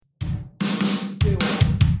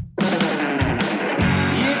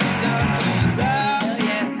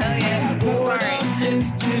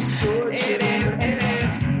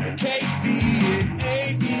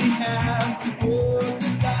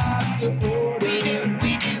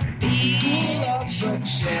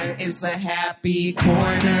It's the Happy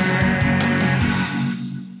Corner.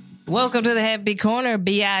 Welcome to the Happy Corner,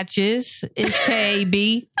 biatches. It's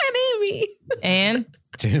KB and Aimee and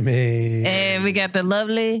Jimmy, and we got the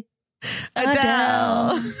lovely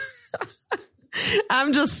Adele.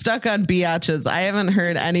 I'm just stuck on biatches. I haven't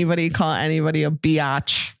heard anybody call anybody a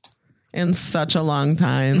biatch in such a long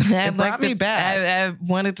time. It brought me back. I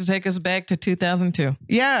wanted to take us back to 2002.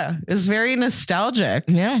 Yeah, it's very nostalgic.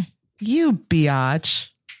 Yeah. You biatch.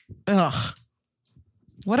 Ugh.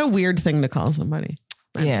 What a weird thing to call somebody.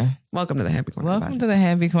 Yeah. Welcome to the Happy Corner. Welcome to the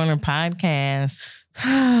Happy Corner podcast.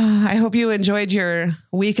 I hope you enjoyed your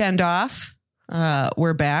weekend off.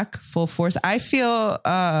 We're back full force. I feel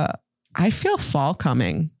fall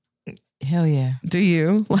coming. Hell yeah. Do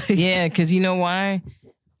you? Yeah, because you know why?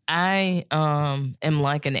 I am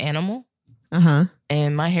like an animal. Uh-huh.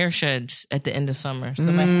 And my hair sheds at the end of summer.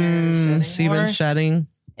 So my hair is shedding. So you've been shedding.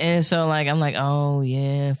 And so I'm like, oh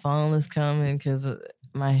yeah, fall is coming because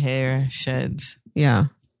my hair sheds. Yeah.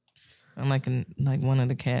 I'm like one of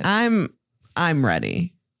the cats. I'm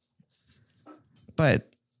ready. But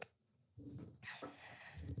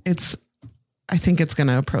I think it's going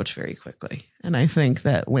to approach very quickly. And I think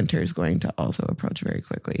that winter is going to also approach very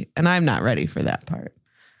quickly. And I'm not ready for that part.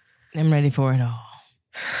 I'm ready for it all.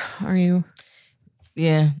 Are you?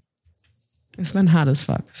 Yeah. It's been hot as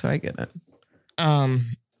fuck, so I get it.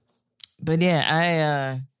 But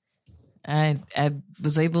yeah, I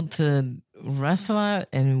was able to rest a lot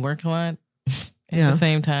and work a lot at the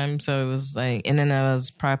same time. So it was and then I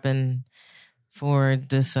was prepping for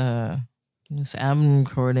this album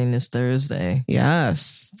recording this Thursday.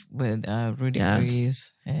 Yes. With Rudy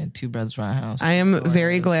Breeze and Two Brothers Roundhouse. I am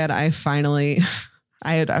very glad I finally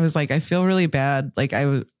I was like, I feel really bad.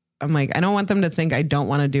 I'm like, I don't want them to think I don't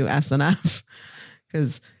want to do SNF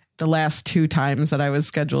because the last 2 times that I was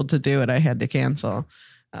scheduled to do it, I had to cancel.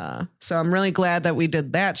 So I'm really glad that we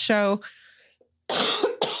did that show.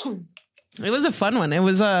 It was a fun one. It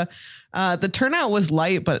was the turnout was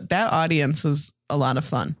light, but that audience was a lot of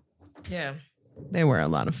fun. Yeah. They were a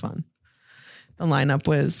lot of fun. The lineup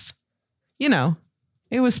was,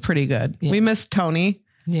 it was pretty good. Yeah. We missed Tony.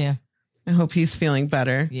 Yeah. I hope he's feeling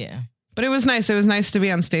better. Yeah. But it was nice. It was nice to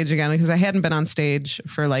be on stage again because I hadn't been on stage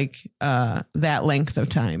for that length of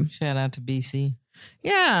time. Shout out to BC.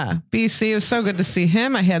 Yeah. BC. It was so good to see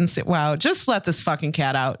him. I hadn't seen, wow, just let this fucking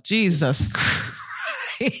cat out. Jesus Christ.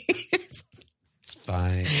 It's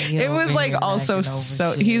fine. It was also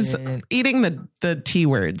so shit. He's eating the T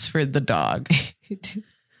words for the dog.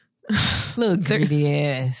 Little greedy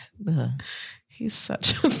ass. Ugh. He's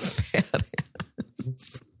such a badass.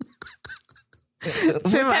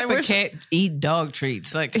 Tim, I wish cat eat dog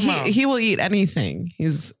treats. He will eat anything.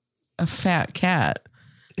 He's a fat cat.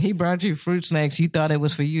 He brought you fruit snacks. You thought it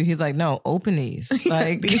was for you. He's like, no, open these.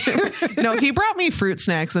 No, he brought me fruit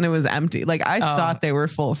snacks and it was empty. I thought they were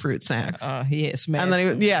full fruit snacks. He had smashed. And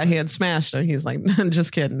then he had smashed it. He's like,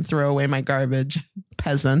 just kidding. Throw away my garbage,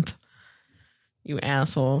 peasant. You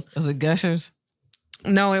asshole. Was it Gushers?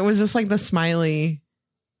 No, it was just the smiley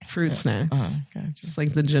fruit snacks. Gotcha. Just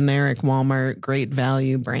the generic Walmart Great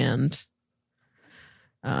Value brand.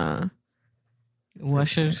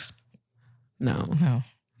 Washers? No,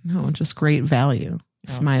 just Great Value.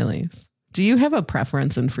 Smileys. Do you have a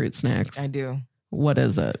preference in fruit snacks? I do. What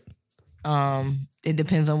is it? It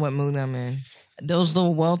depends on what mood I'm in. Those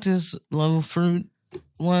little Welch's little fruit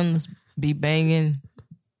ones be banging.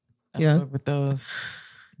 I work with those.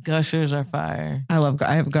 Gushers are fire. I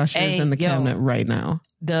have Gushers in the cabinet right now.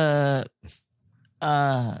 I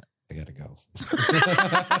gotta go.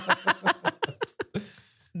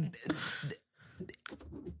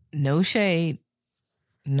 No shade.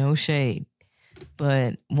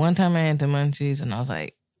 But one time I had the munchies and I was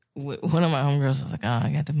like, one of my homegirls was like, oh,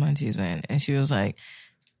 I got the munchies, man. And she was like,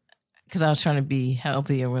 because I was trying to be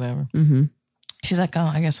healthy or whatever. Mm-hmm. She's like, oh,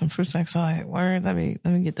 I got some fruit snacks. So I like, word, let me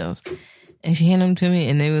get those. And she handed them to me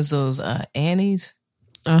and they was those Annie's.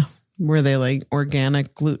 Were they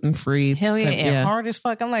organic, gluten-free? Hell yeah, and hard as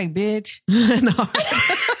fuck. I'm like, bitch.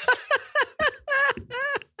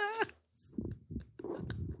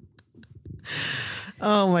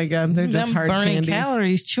 Oh my God, they're just hard burning candies.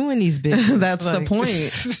 Calories chewing these bitches. That's the point.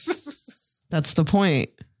 That's the point.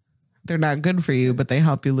 They're not good for you, but they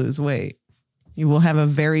help you lose weight. You will have a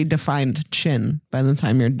very defined chin by the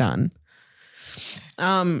time you're done.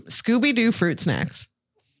 Scooby-Doo fruit snacks.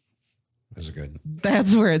 Those are good.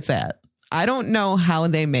 That's where it's at. I don't know how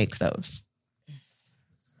they make those.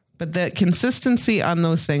 But the consistency on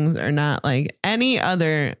those things are not like any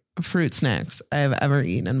other fruit snacks I have ever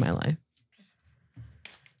eaten in my life.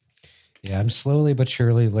 Yeah, I'm slowly but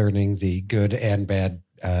surely learning the good and bad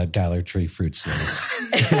Dollar Tree fruit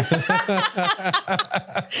snacks.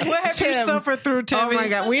 What have you suffered through, Timmy? Oh my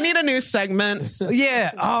God. We need a new segment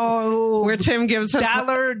Yeah. Oh. where Tim gives us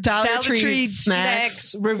Dollar Tree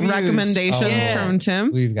snacks reviews. recommendations from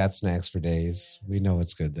Tim. We've got snacks for days. We know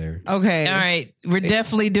what's good there. Okay. All right. We're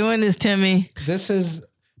definitely doing this, Timmy. This is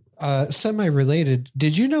semi-related.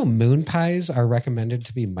 Did you know moon pies are recommended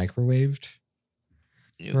to be microwaved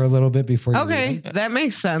for a little bit before you Okay. eat them? That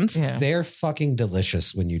makes sense. Yeah. They're fucking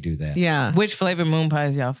delicious when you do that. Yeah. Which flavor moon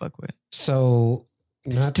pies y'all fuck with? So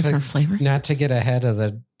Different flavor. not to get ahead of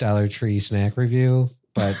the Dollar Tree snack review,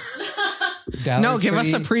 but Dollar Give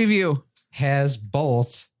us a Tree preview. has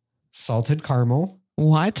both salted caramel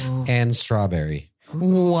What? and strawberry.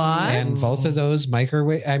 What? And both of those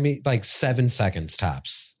microwave, I mean, like 7 seconds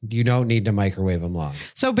tops. You don't need to microwave them long.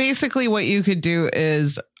 So basically what you could do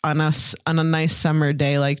is on a nice summer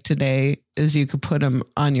day like today is you could put them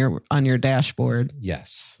on your dashboard.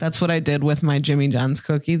 Yes. That's what I did with my Jimmy John's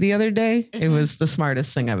cookie the other day. It was the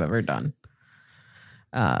smartest thing I've ever done.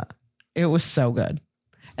 It was so good.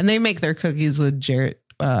 And they make their cookies with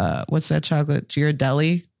what's that chocolate?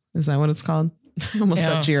 Ghirardelli? Is that what it's called? I almost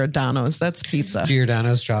said Giordano's. That's pizza.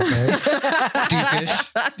 Giordano's chocolate.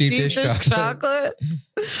 Deep dish chocolate.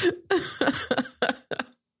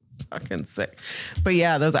 Fucking sick. But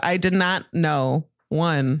yeah, those I did not know.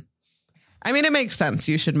 One, I mean, it makes sense.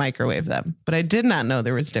 You should microwave them, but I did not know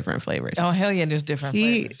there was different flavors. Oh, hell yeah. There's different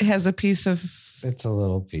He flavors. has a piece of. It's a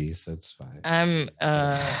little piece. It's fine.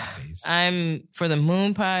 I'm for the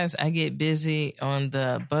moon pies. I get busy on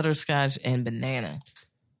the butterscotch and banana.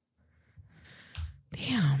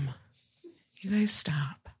 Damn. You guys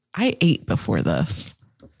stop. I ate before this.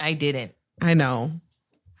 I didn't. I know.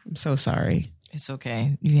 I'm so sorry. It's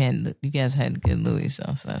okay. You guys had good Louis, so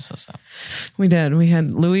that's what's up. We did. We had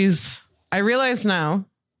Louis. I realize now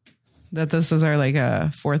that this is our like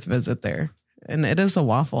fourth visit there. And it is a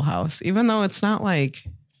Waffle House, even though it's not like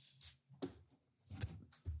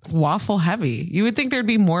waffle heavy. You would think there'd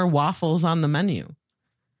be more waffles on the menu.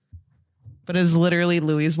 But it's literally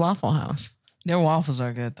Louis' Waffle House. Their waffles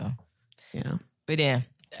are good though. Yeah. But yeah.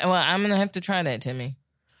 Well, I'm gonna have to try that, Timmy.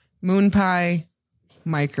 Moon pie,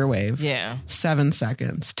 microwave. Yeah. 7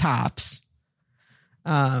 seconds tops.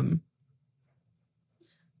 I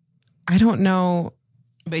don't know.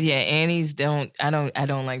 But yeah, Annie's I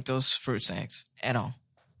don't like those fruit snacks at all.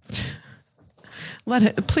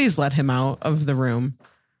 Please let him out of the room.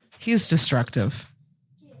 He's destructive.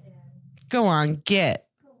 Go on, get.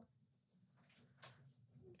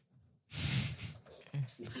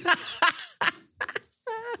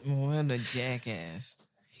 What a jackass.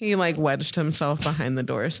 He like wedged himself behind the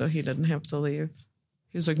door so he didn't have to leave.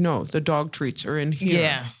 He's like, no, the dog treats are in here.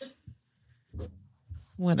 Yeah.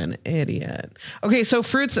 What an idiot. Okay, so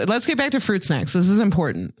fruits. Let's get back to fruit snacks. This is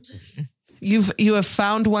important. You have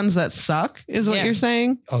found ones that suck, is what you're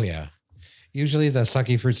saying? Oh, yeah. Usually the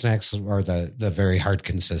sucky fruit snacks are the very hard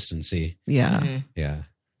consistency. Yeah. Mm-hmm. Yeah.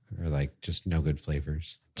 Or like just no good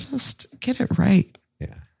flavors. Just get it right.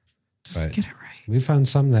 Yeah. Just get it right. We found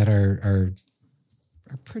some that are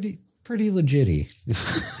pretty legit-y.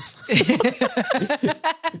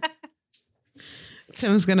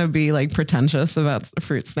 Tim's going to be like pretentious about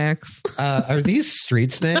fruit snacks. Are these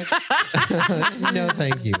street snacks? No,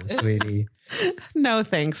 thank you, sweetie. No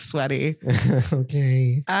thanks, sweaty.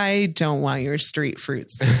 Okay. I don't want your street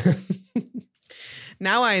fruits.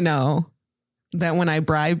 Now I know that when I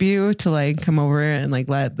bribe you to like come over and like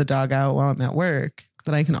let the dog out while I'm at work,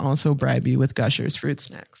 that I can also bribe you with Gushers fruit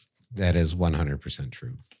snacks. That is 100%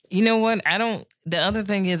 true. You know what? The other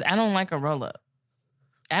thing is I don't like a roll up.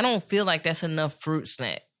 I don't feel like that's enough fruit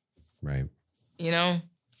snack. Right. You know?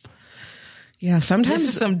 Yeah, sometimes This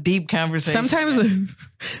is some deep conversation.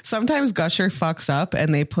 Sometimes Gusher fucks up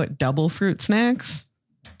and they put double fruit snacks,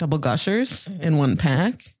 double Gushers in one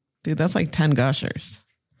pack. Dude, that's like 10 Gushers.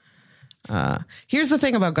 Here's the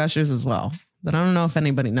thing about Gushers as well that I don't know if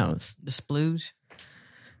anybody knows. The splooge.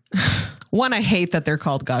 One, I hate that they're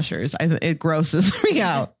called Gushers. It grosses me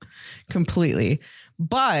out completely.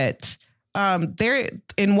 But they're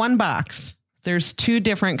in one box. There's two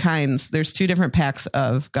different kinds. There's two different packs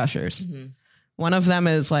of Gushers. Mm-hmm. One of them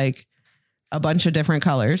is like a bunch of different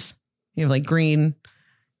colors. You have like green,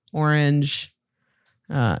 orange,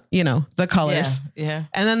 the colors. Yeah.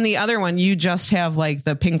 And then the other one, you just have like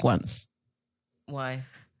the pink ones. Why?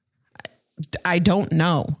 I don't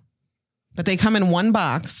know. But they come in one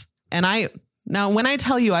box. And now when I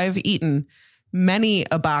tell you I've eaten many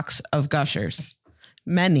a box of Gushers,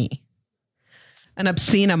 many, an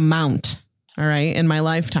obscene amount, all right, in my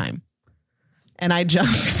lifetime. And I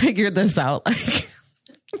just figured this out like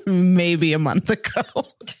maybe a month ago.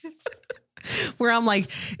 Where I'm like,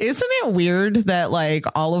 isn't it weird that like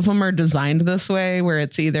all of them are designed this way, where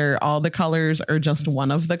it's either all the colors or just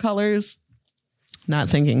one of the colors? Not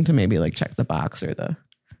thinking to maybe like check the box or the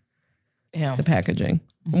packaging.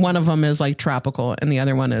 One of them is like tropical and the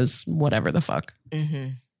other one is whatever the fuck. Mm-hmm.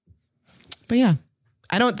 But yeah,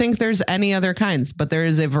 I don't think there's any other kinds, but there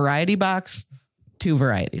is a variety box, 2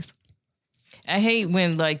 varieties. I hate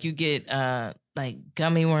when like you get like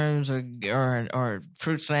gummy worms or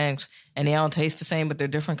fruit snacks and they all taste the same but they're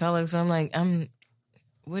different colors. I'm like, I'm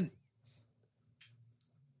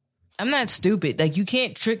not stupid. Like, you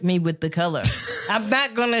can't trick me with the color. I'm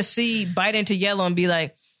not gonna bite into yellow and be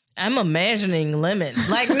like, I'm imagining lemon.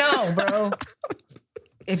 Like, no, bro.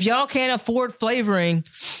 If y'all can't afford flavoring,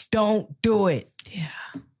 don't do it. Yeah.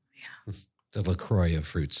 The LaCroix of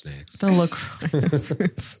fruit snacks. The LaCroix of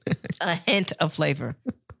fruit snacks. A hint of flavor.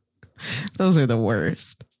 Those are the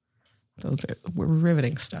worst. We're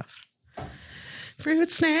riveting stuff.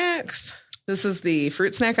 Fruit snacks. This is the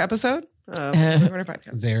fruit snack episode of the Corner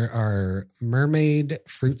Podcast. There are mermaid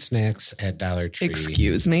fruit snacks at Dollar Tree.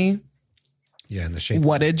 Excuse me? Yeah, in the shape.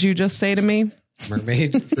 What did you just say to me?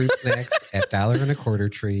 Mermaid fruit snacks at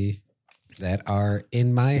 $1.25 Tree that are,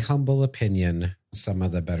 in my humble opinion, some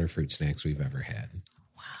of the better fruit snacks we've ever had.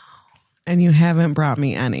 Wow. And you haven't brought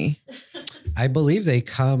me any. I believe they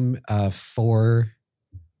come 4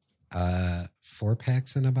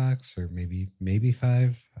 packs in a box, or maybe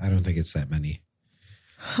 5. I don't think it's that many.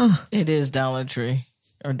 Huh. It is Dollar Tree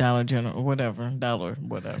or Dollar General or whatever. Dollar,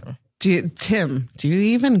 whatever. Tim, do you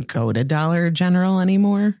even go to Dollar General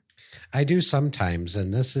anymore? I do sometimes,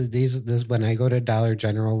 and this when I go to Dollar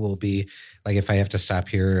General will be like if I have to stop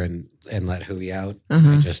here and let Huey out,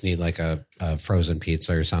 I just need like a frozen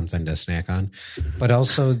pizza or something to snack on. But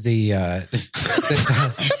also the pizza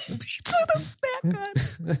to snack on.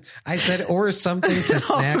 I said or something to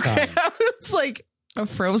snack on. It's like a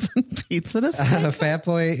frozen pizza to snack on. Fat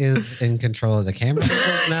Boy is in control of the camera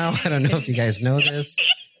now. I don't know if you guys know this.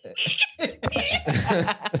 I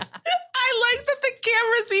like that the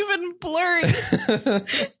camera's even blurry.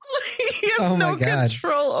 He has no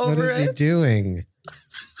control over it. What is he doing?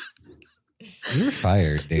 You're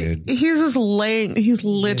fired, dude. He's just laying. He's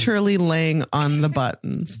literally laying on the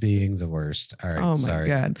buttons. Being the worst. All right. Oh my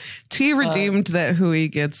God. T redeemed that Huey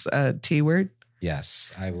gets a T word.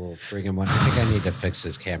 Yes, I will bring him one. I think I need to fix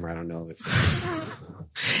his camera. I don't know if.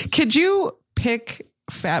 Could you pick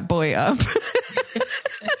Fat Boy up?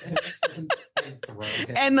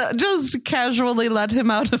 And just casually let him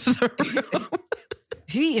out of the room.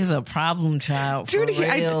 He is a problem child. Dude,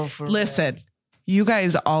 listen, you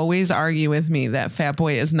guys always argue with me that Fat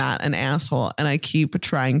Boy is not an asshole. And I keep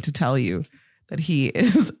trying to tell you that he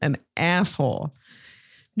is an asshole.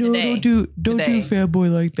 No, don't do Fat Boy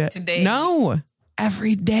like that. Today. No,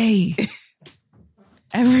 every day.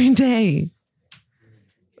 Every day.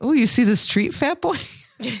 Oh, you see this treat, Fat Boy?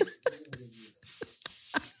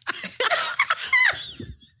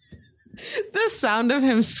 The sound of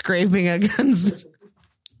him scraping against.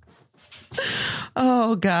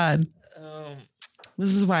 Oh God.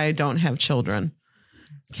 This is why I don't have children.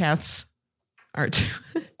 Cats are too.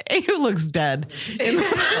 Ayu looks dead. He's getting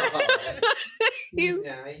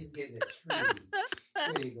a treat.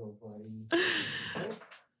 There you go, buddy.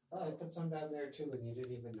 Oh, I put some down there too, and you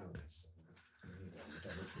didn't even notice.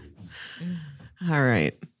 All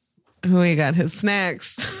right. We got his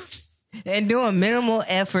snacks. And doing minimal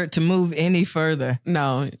effort to move any further.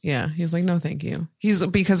 No, yeah. He's like, no, thank you.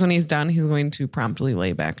 Because when he's done, he's going to promptly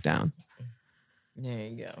lay back down. There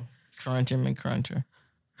you go. Cruncher McCruncher.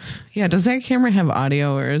 Yeah, does that camera have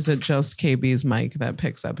audio or is it just KB's mic that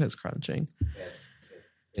picks up his crunching?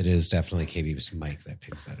 It is definitely KB's mic that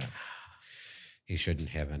picks that up. He shouldn't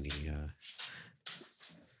have any...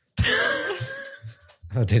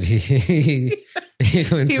 Oh, did he? He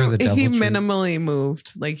went for the double treat. Minimally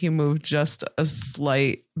moved. Like he moved just a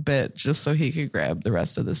slight bit just so he could grab the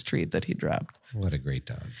rest of this treat that he dropped. What a great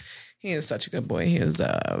dog. He is such a good boy. He is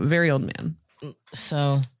a very old man.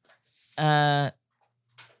 So one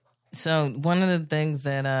of the things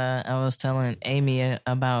that I was telling Aimee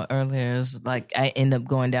about earlier is like I end up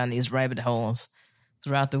going down these rabbit holes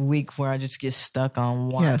throughout the week where I just get stuck on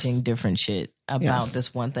watching different shit about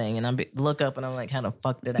this one thing. And I look up and I'm like, how the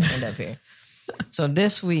fuck did I end up here? So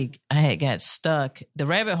this week I had got stuck. The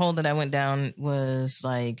rabbit hole that I went down was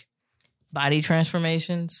like body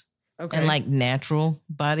transformations and like natural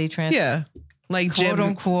body transformations. Yeah. Like quote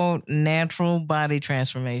unquote natural body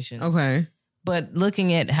transformations. Okay. But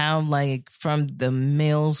looking at how like from the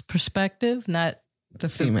male's perspective, not The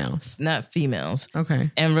females. Not females.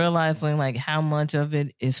 Okay. And realizing like how much of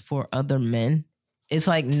it is for other men. It's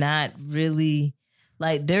like not really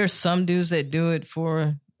like there's some dudes that do it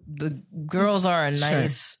for the girls are a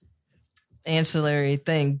nice ancillary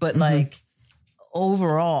thing, but like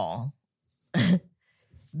overall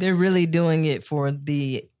they're really doing it for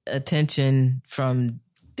the attention from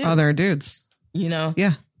other dudes. You know?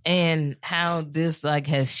 Yeah. And how this like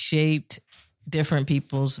has shaped different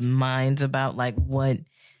people's minds about like what,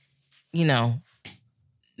 you know,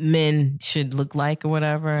 men should look like or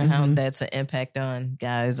whatever, and how that's an impact on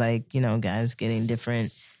guys, like, you know, guys getting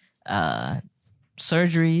different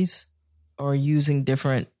surgeries or using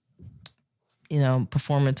different, you know,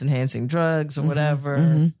 performance enhancing drugs or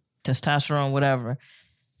whatever, testosterone, whatever,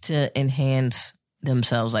 to enhance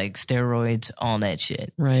themselves, like steroids, all that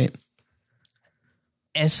shit. Right.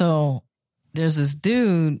 And so there's this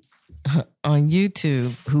dude on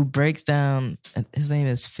YouTube who breaks down, his name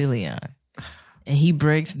is Philion. And he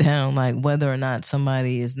breaks down like whether or not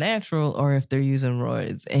somebody is natural or if they're using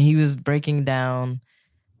roids. And he was breaking down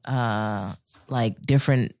like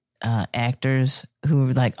different actors who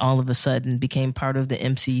like all of a sudden became part of the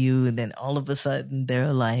MCU, and then all of a sudden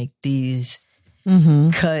they're like these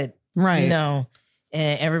cut, right? You know,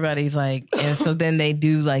 and everybody's like, and so then they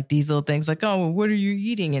do like these little things like, oh, well, what are you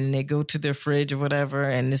eating? And they go to their fridge or whatever,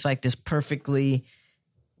 and it's like this perfectly,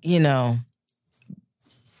 you know,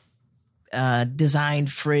 designed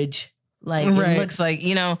fridge, like it looks like,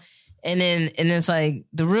 you know, and it's like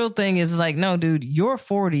the real thing is like, no, dude, you're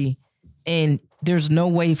 40 and there's no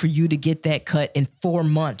way for you to get that cut in 4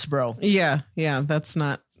 months, bro. Yeah, that's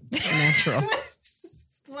not natural.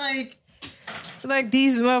 like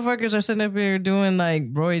these motherfuckers are sitting up here doing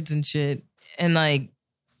like roids and shit and like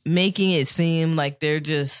making it seem like they're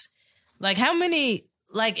just like, how many,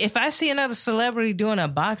 like if I see another celebrity doing a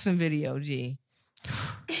boxing video, G.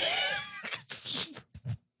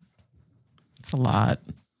 A lot.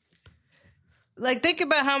 Like, think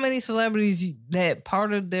about how many celebrities that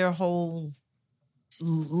part of their whole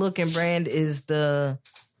look and brand is the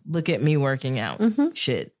look at me working out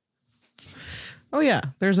shit. Oh yeah,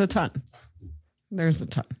 there's a ton.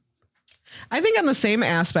 I think on the same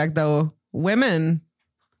aspect though, women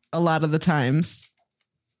a lot of the times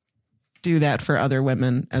do that for other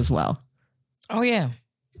women as well. Oh yeah,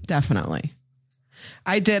 definitely.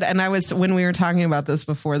 I did, and I was, when we were talking about this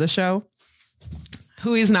before the show,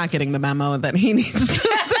 Huey's not getting the memo that he needs.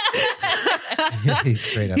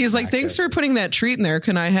 He's like, thanks for putting that treat in there.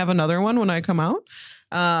 Can I have another one when I come out?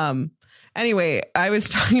 Anyway, I was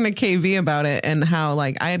talking to KV about it and how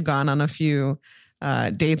like I had gone on a few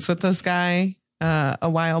dates with this guy a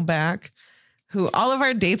while back, who all of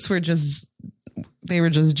our dates were just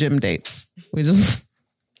gym dates. We just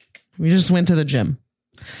went to the gym.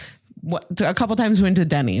 A couple times we went to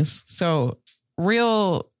Denny's. So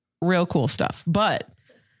real cool stuff. But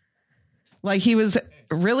like this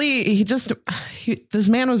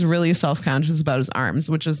man was really self-conscious about his arms,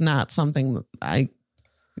 which is not something I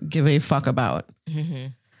give a fuck about. Mm-hmm.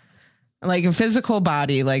 Like a physical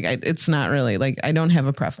body, like it's not really like, I don't have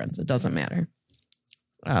a preference. It doesn't matter.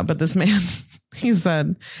 But this man, he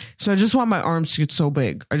said, so I just want my arms to get so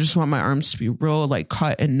big. I just want my arms to be real like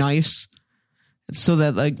cut and nice, so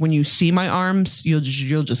that like when you see my arms, you'll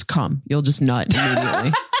just come. You'll just nut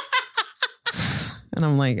immediately. And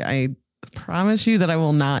I'm like, I promise you that I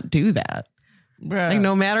will not do that. Bruh. Like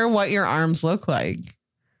no matter what your arms look like,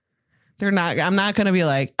 I'm not going to be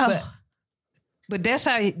like, oh. But that's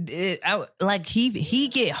how he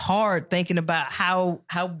get hard thinking about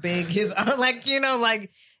how big his arm, like, you know, like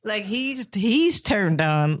he's turned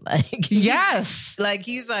on, like, yes, like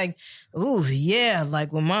he's like, oh yeah,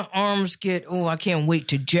 like when my arms get, oh, I can't wait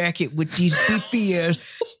to jack it with these beefy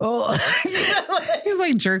ass. Oh, he's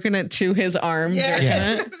like jerking it to his arm, jerking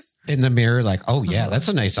it in the mirror, like, oh yeah, that's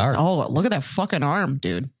a nice arm. Oh, look at that fucking arm,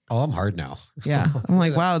 dude. Oh, I'm hard now. Yeah, I'm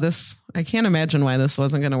like, wow, I can't imagine why this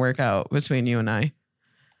wasn't going to work out between you and I.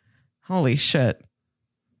 Holy shit.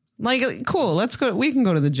 Like, cool, let's go. We can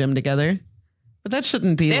go to the gym together. But that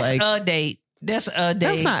shouldn't be that's a date. That's a date.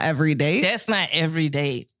 That's not every date. That's not every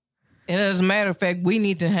date. And as a matter of fact, we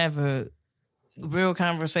need to have a real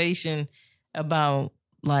conversation about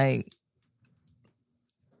like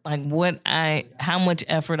how much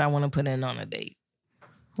effort I want to put in on a date.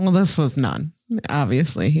 Well, this was none.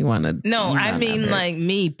 Obviously, he wanted. No, I mean effort. Like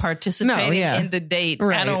me participating in the date.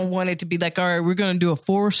 Right. I don't want it to be like, all right, we're going to do a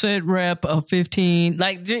 4-set rep of 15.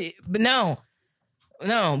 Like, but no,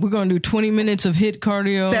 we're going to do 20 minutes of HIIT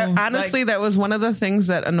cardio. Honestly, that was one of the things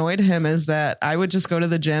that annoyed him, is that I would just go to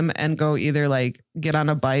the gym and go either like get on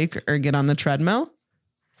a bike or get on the treadmill.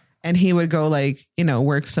 And he would go like,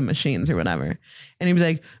 work some machines or whatever. And he'd be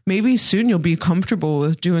like, maybe soon you'll be comfortable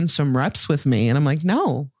with doing some reps with me. And I'm like,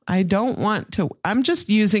 no, I don't want to. I'm just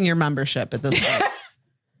using your membership at this point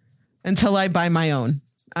until I buy my own.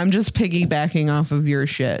 I'm just piggybacking off of your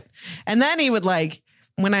shit. And then he would like,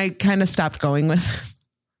 when I kind of stopped going with,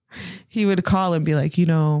 he would call and be like,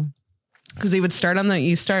 because he would start on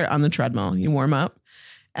the treadmill, you warm up.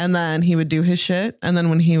 And then he would do his shit. And then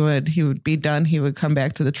when he would be done, he would come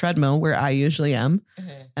back to the treadmill where I usually am.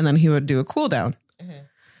 And then he would do a cool down.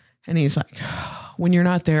 And he's like, when you're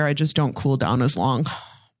not there, I just don't cool down as long.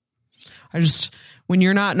 When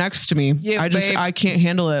you're not next to me, I can't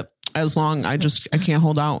handle it as long. I can't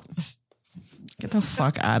hold out. Get the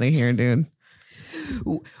fuck out of here, dude.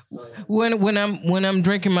 When I'm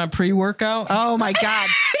drinking my pre-workout. Oh my God.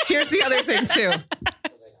 Here's the other thing too.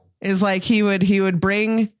 Is like he would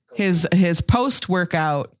bring his post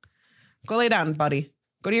workout. Go lay down, buddy.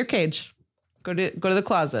 Go to your cage. Go to the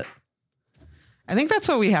closet. I think that's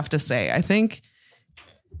what we have to say. I think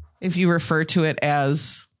if you refer to it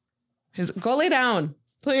as go lay down,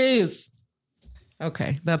 please.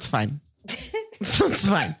 Okay, that's fine. That's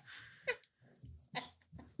fine.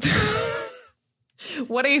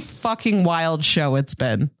 What a fucking wild show it's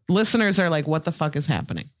been. Listeners are like, what the fuck is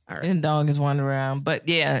happening? Right. And dog is wandering around. But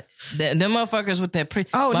yeah, them motherfuckers with that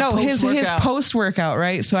his post-workout,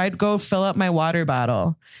 right? So I'd go fill up my water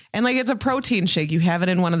bottle. And like, it's a protein shake. You have it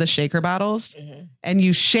in one of the shaker bottles and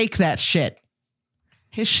you shake that shit.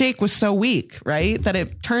 His shake was so weak, right? That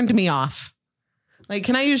it turned me off. Like,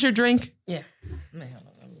 can I use your drink? Yeah.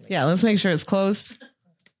 Yeah, let's make sure it's closed.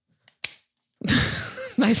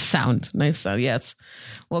 Nice sound. Yes.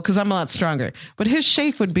 Well, because I'm a lot stronger. But his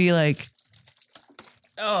shake would be like,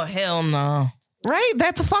 oh, hell no. Right?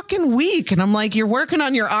 That's fucking weak. And I'm like, you're working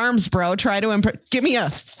on your arms, bro. Try to give me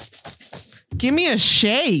a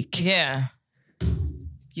shake. Yeah.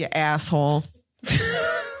 You asshole.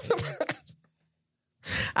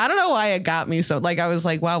 I don't know why it got me so, like, I was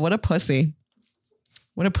like, wow, what a pussy.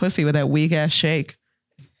 What a pussy with that weak ass shake.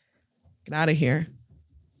 Get out of here.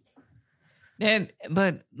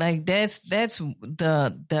 But like that's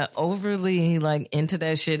the overly like into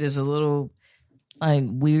that shit is a little like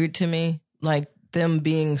weird to me. Like them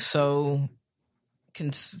being so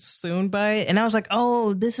consumed by it, and I was like,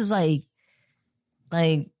 oh, this is like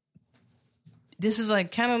kind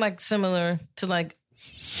of like similar to like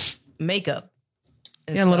makeup.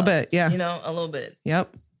 Yeah, a little bit. Yeah, a little bit.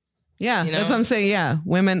 Yep. Yeah, that's what I'm saying. Yeah,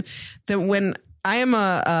 women. When I am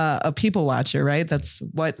a people watcher, right? That's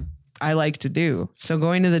what I like to do. So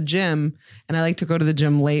going to the gym, and I like to go to the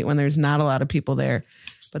gym late when there's not a lot of people there,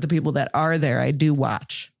 but the people that are there, I do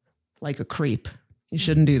watch like a creep. You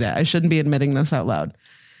shouldn't do that. I shouldn't be admitting this out loud.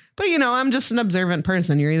 But I'm just an observant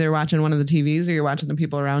person. You're either watching one of the TVs or you're watching the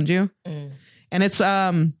people around you. And it's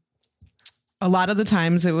a lot of the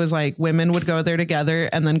times it was like women would go there together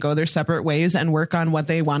and then go their separate ways and work on what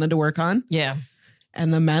they wanted to work on. Yeah.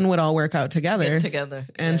 And the men would all work out together.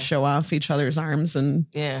 And yeah. show off each other's arms and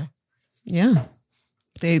yeah.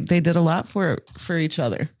 They did a lot for each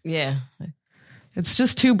other. Yeah. It's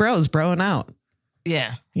just two bros broing out.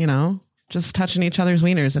 Yeah. Just touching each other's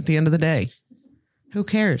wieners at the end of the day. Who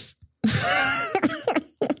cares?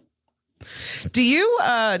 Do you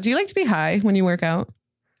like to be high when you work out?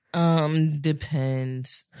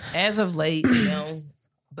 Depends. As of late, no,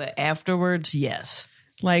 but afterwards, yes.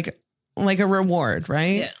 Like a reward,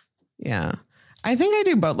 right? Yeah. Yeah. I think I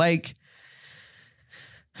do, but like,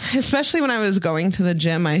 especially when I was going to the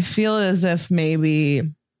gym, I feel as if maybe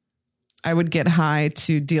I would get high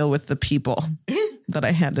to deal with the people that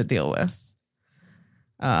I had to deal with.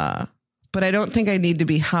 But I don't think I need to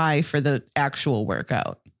be high for the actual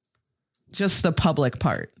workout. Just the public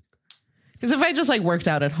part. Because if I just like worked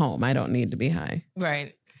out at home, I don't need to be high.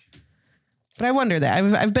 Right. But I wonder that.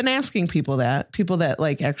 I've been asking people that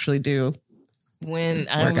like actually do. When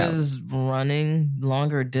I was running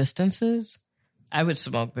longer distances, I would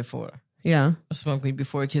smoke before. Yeah. Smoke weed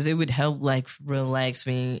before because it would help like relax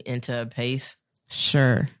me into a pace.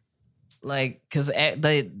 Sure. Like, because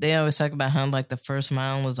they always talk about how like the first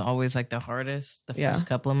mile was always like the hardest, the first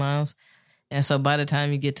couple of miles. And so by the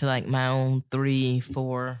time you get to like mile 3,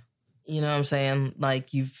 4, you know what I'm saying?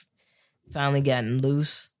 Like you've finally gotten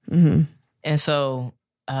loose. Mm-hmm. And so,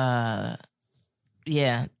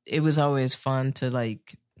 yeah, it was always fun to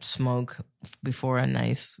like smoke before a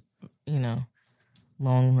nice,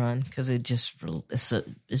 long run because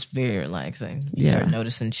it's very relaxing. You start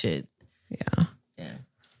noticing shit. Yeah. Yeah.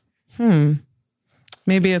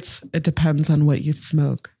 Maybe it depends on what you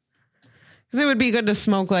smoke. Because it would be good to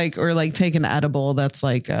smoke or take an edible that's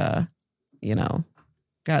like,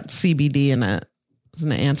 got CBD in it. It's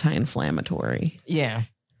an anti-inflammatory. Yeah.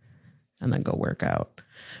 And then go work out.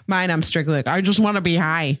 Mine, I'm strictly like, I just want to be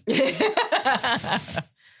high.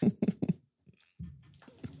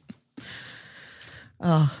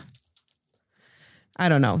 Oh, I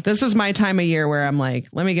don't know. This is my time of year where I'm like,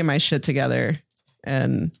 let me get my shit together.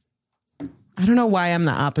 And I don't know why I'm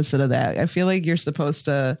the opposite of that. I feel like you're supposed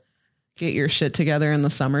to get your shit together in the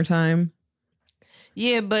summertime.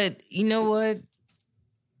 Yeah, but you know what?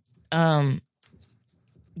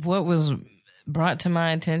 What was brought to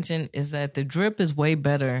my attention is that the drip is way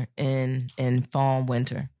better in fall and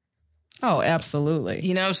winter. Oh, absolutely.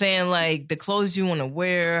 You know what I'm saying? Like the clothes you want to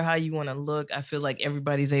wear, how you want to look. I feel like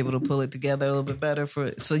everybody's able to pull it together a little bit better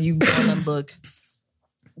so you want to look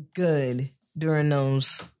good during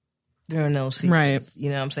those seasons. Right.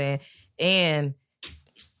 You know what I'm saying? And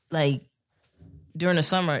like during the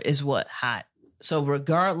summer is what? Hot. So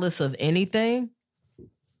regardless of anything,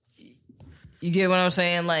 you get what I'm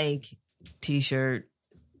saying? Like t-shirt.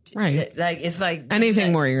 Right. Like it's like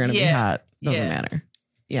anything where you're going to be hot doesn't yeah. matter.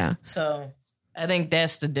 Yeah. So I think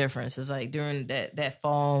that's the difference. It's like during that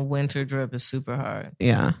fall, winter drip is super hard.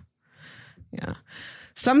 Yeah. Yeah.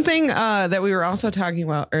 Something that we were also talking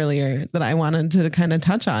about earlier that I wanted to kind of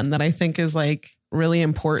touch on that I think is like really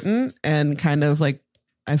important and kind of like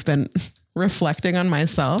I've been reflecting on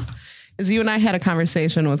myself is you and I had a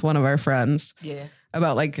conversation with one of our friends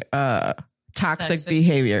about like toxic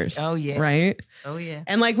behaviors. Oh, yeah. Right? Oh, yeah.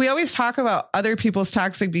 And like we always talk about other people's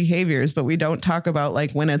toxic behaviors, but we don't talk about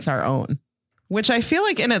like when it's our own, which I feel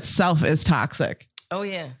like in itself is toxic. Oh,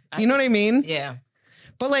 yeah. You know what I mean? Yeah.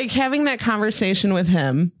 But like having that conversation with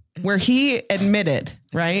him where he admitted,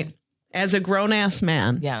 right, as a grown ass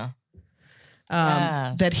man,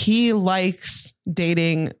 that he likes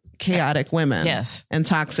dating chaotic women and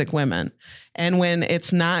toxic women. And when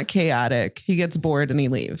it's not chaotic, he gets bored and he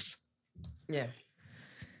leaves. Yeah.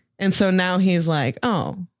 And so now he's like,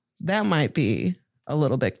 oh, that might be a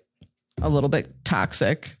little bit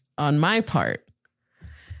toxic on my part.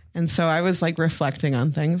 And so I was like reflecting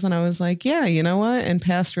on things and I was like, yeah, you know what? In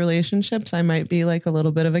past relationships, I might be like a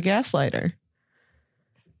little bit of a gaslighter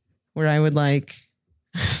where I would like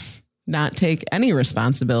not take any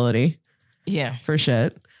responsibility for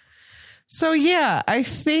shit. So yeah, I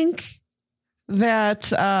think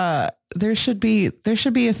that there should be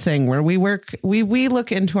a thing where we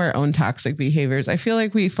look into our own toxic behaviors. I feel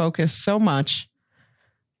like we focus so much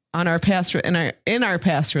on our past in our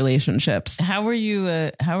past relationships. How were you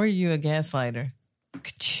a gaslighter?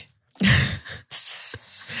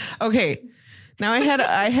 Okay. Now I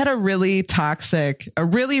had a really toxic, a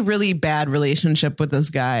really, really bad relationship with this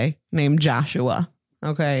guy named Joshua.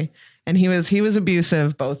 Okay. And he was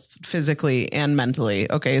abusive, both physically and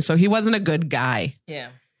mentally. Okay. So he wasn't a good guy. Yeah.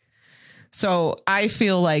 So I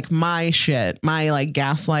feel like my like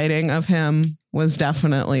gaslighting of him was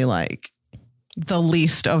definitely like the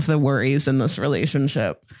least of the worries in this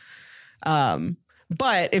relationship.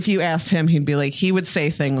 But if you asked him, he would say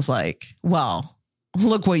things like, well,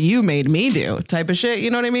 look what you made me do type of shit. You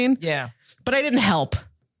know what I mean? Yeah. But I didn't help.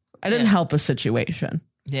 I didn't help a situation.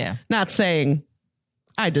 Yeah. Not saying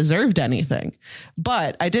I deserved anything,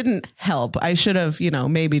 but I didn't help. I should have,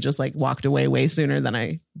 maybe just like walked away way sooner than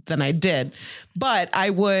I did. But I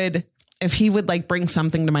would, if he would like bring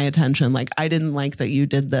something to my attention, like I didn't like that you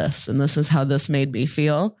did this and this is how this made me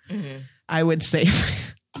feel. Mm-hmm. I would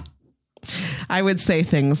say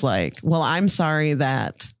things like, well, I'm sorry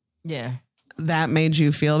that made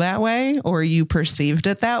you feel that way or you perceived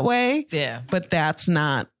it that way. Yeah. But that's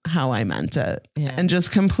not how I meant it. Yeah. And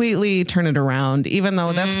just completely turn it around, even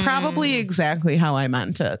though that's probably exactly how I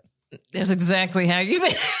meant it. That's exactly how you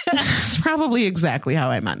meant it. It's probably exactly how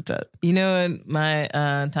I meant it. You know what my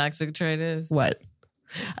toxic trait is? What?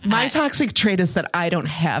 My toxic trait is that I don't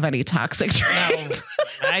have any toxic traits.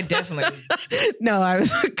 No, I definitely. No, I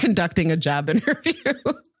was conducting a job interview.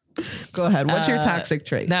 Go ahead. What's your toxic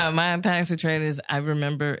trait? No, my toxic trait is I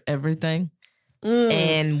remember everything.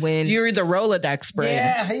 And when you're the Rolodex brain.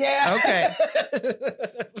 Yeah. Okay.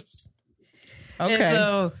 Okay. And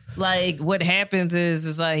so like what happens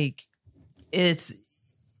is like it's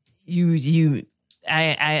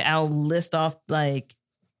I'll list off like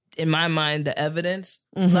in my mind the evidence.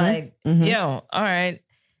 Like, yo, all right.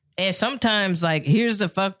 And sometimes like here's the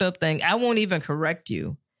fucked up thing. I won't even correct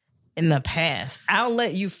you in the past. I'll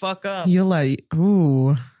let you fuck up. You're like,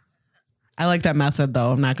 ooh. I like that method though.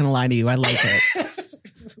 I'm not gonna lie to you. I like it.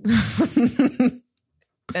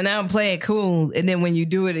 And I'll play it cool. And then when you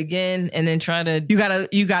do it again and then try to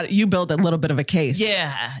you build a little bit of a case.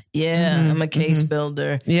 Yeah. I'm a case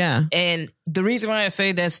builder. Yeah. And the reason why I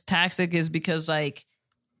say that's toxic is because like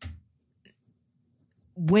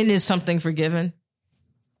when is something forgiven?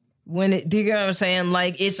 Do you get what I'm saying?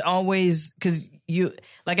 Like, it's always, because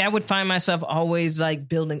I would find myself always like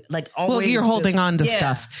building, like always. Well, you're holding on to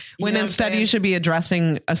stuff when instead you should be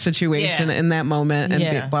addressing a situation in that moment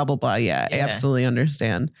and blah, blah, blah. Yeah, I absolutely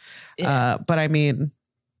understand. Yeah. But I mean,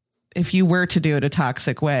 if you were to do it a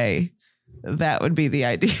toxic way, that would be the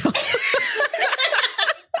ideal.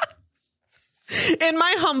 In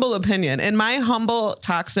my humble opinion,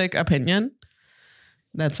 toxic opinion,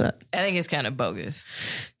 that's it. I think it's kind of bogus.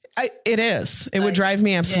 It is. It would drive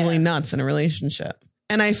me absolutely nuts in a relationship.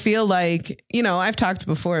 And I feel like, I've talked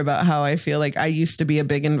before about how I feel like I used to be a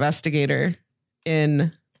big investigator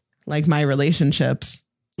in like my relationships.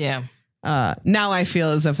 Yeah. Now I feel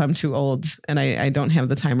as if I'm too old and I don't have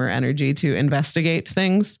the time or energy to investigate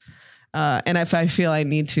things. And if I feel I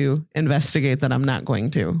need to investigate, then I'm not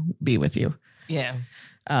going to be with you. Yeah.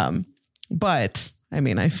 But I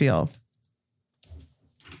mean, I feel.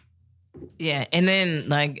 Yeah. And then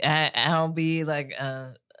like, I'll be like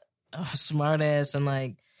a smart ass and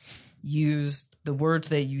like use the words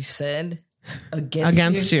that you said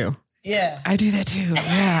against you. Yeah. I do that too.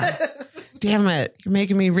 Yeah. Damn it. You're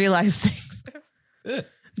making me realize things.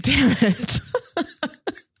 Damn it.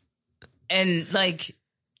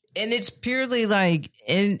 And it's purely like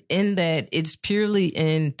in that it's purely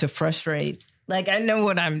to frustrate. Like, I know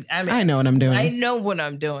what I'm doing. I know what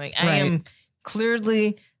I'm doing. I am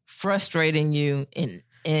clearly frustrating you and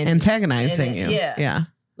antagonizing you. Yeah.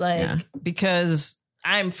 Yeah. Because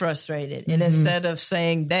I'm frustrated. And instead of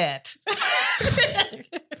saying that,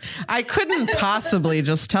 I couldn't possibly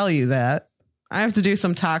just tell you that. I have to do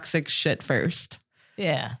some toxic shit first.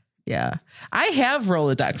 Yeah. Yeah. I have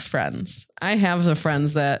Rolodex friends. I have the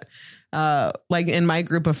friends that, like in my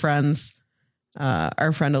group of friends,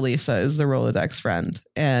 our friend Elisa is the Rolodex friend.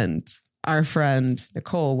 And our friend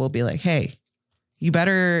Nicole will be like, hey, you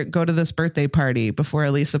better go to this birthday party before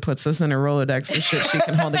Elisa puts this in her Rolodex of shit she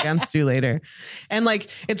can hold against you later. And like,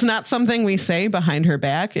 it's not something we say behind her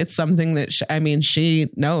back. It's something that, she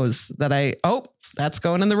knows that that's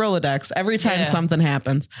going in the Rolodex every time something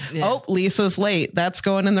happens. Yeah. Oh, Lisa's late. That's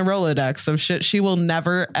going in the Rolodex of shit she will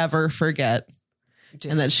never, ever forget.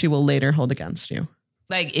 And that she will later hold against you.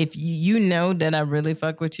 Like, if you know that I really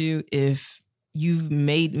fuck with you, if you've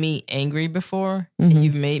made me angry before and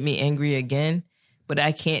you've made me angry again, but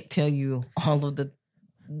I can't tell you all of the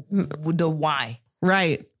why.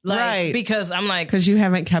 Right. Right. Because I'm like, because you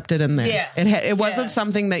haven't kept it in there. Yeah. It wasn't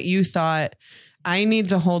something that you thought, I need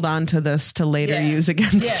to hold on to this to later use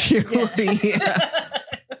against you. Yeah. Yes.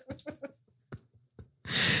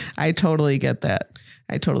 I totally get that.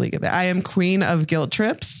 I am queen of guilt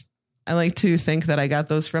trips. I like to think that I got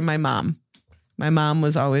those from my mom. My mom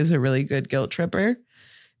was always a really good guilt tripper.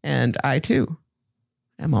 And I too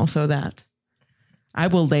am also that. I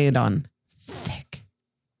will lay it on thick.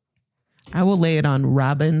 I will lay it on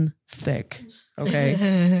Robin thick.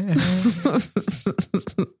 Okay.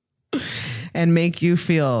 And make you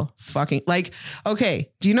feel fucking like, okay.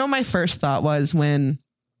 Do you know my first thought was when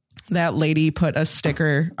that lady put a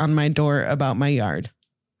sticker on my door about my yard?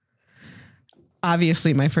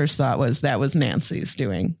 Obviously, my first thought was that was Nancy's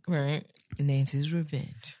doing. Right. Nancy's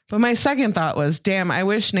revenge. But my second thought was, damn, I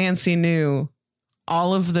wish Nancy knew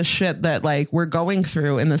all of the shit that like we're going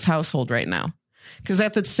through in this household right now. Because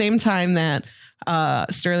at the same time that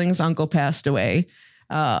Sterling's uncle passed away,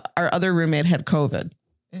 our other roommate had COVID.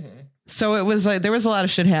 Mm-hmm. So it was like there was a lot of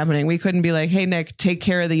shit happening. We couldn't be like, hey, Nick, take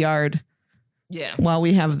care of the yard. Yeah. While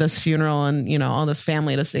we have this funeral and, all this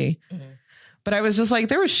family to see. Mm-hmm. But I was just like,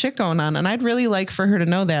 there was shit going on. And I'd really like for her to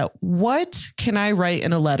know that. What can I write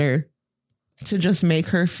in a letter to just make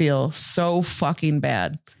her feel so fucking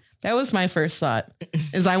bad? That was my first thought,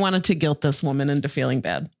 is I wanted to guilt this woman into feeling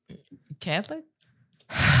bad. Catholic?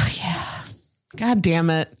 Yeah. God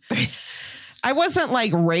damn it. I wasn't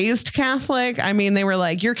like raised Catholic. I mean, they were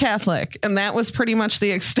like, you're Catholic. And that was pretty much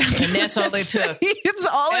the extent. And that's all they took. It's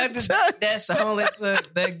all it took. That's all it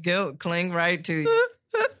took. That guilt cling right to you.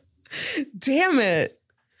 Damn it.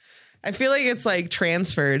 I feel like it's like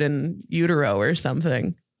transferred in utero or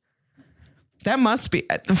something. That must be.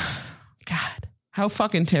 God, how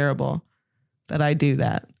fucking terrible that I do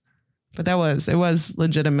that. But it was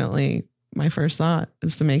legitimately my first thought,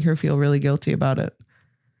 is to make her feel really guilty about it.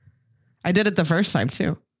 I did it the first time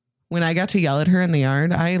too. When I got to yell at her in the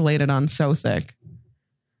yard, I laid it on so thick.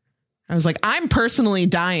 I was like, I'm personally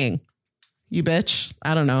dying, you bitch.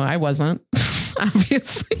 I don't know. I wasn't,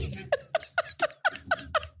 obviously.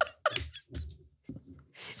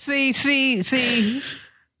 See.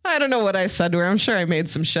 I don't know what I said to her. I'm sure I made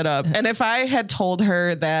some shit up. And if I had told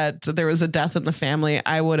her that there was a death in the family,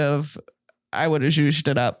 I would have I would have zhuzhed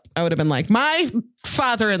it up. I would have been like, my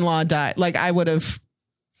father-in-law died. Like I would have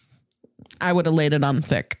laid it on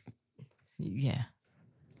thick. Yeah.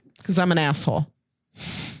 Because I'm an asshole.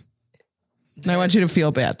 And I want you to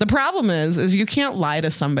feel bad. The problem is you can't lie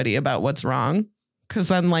to somebody about what's wrong. Because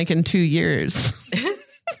then like in 2 years,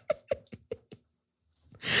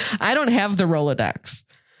 I don't have the Rolodex.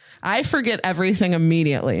 I forget everything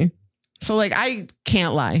immediately. So like I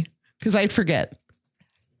can't lie because I'd forget.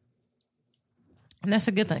 And that's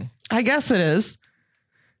a good thing. I guess it is.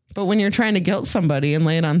 But when you're trying to guilt somebody and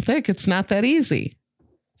lay it on thick, it's not that easy.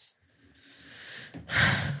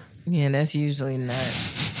 Yeah, that's usually not.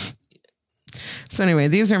 So anyway,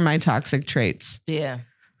 these are my toxic traits. Yeah.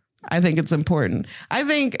 I think it's important. I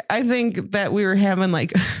think that we were having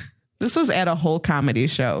like, this was at a whole comedy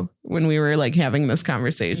show when we were like having this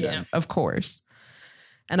conversation, of course.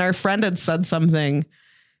 And our friend had said something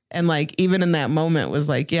and like, even in that moment was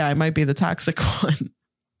like, yeah, I might be the toxic one.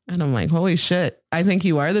 And I'm like, holy shit. I think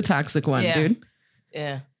you are the toxic one, dude.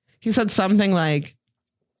 Yeah. He said something like,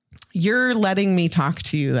 you're letting me talk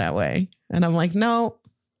to you that way. And I'm like, no,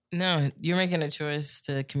 you're making a choice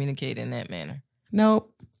to communicate in that manner.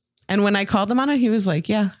 Nope. And when I called him on it, he was like,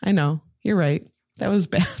 yeah, I know. You're right. That was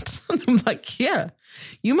bad. I'm like, yeah,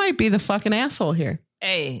 you might be the fucking asshole here.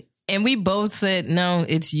 Hey, and we both said, no,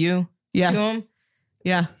 it's you. Yeah. You know him?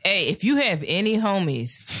 Yeah. Hey, if you have any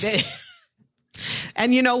homies.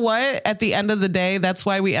 And you know what? At the end of the day, that's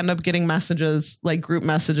why we end up getting messages, like group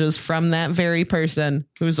messages from that very person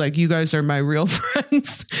who's like, you guys are my real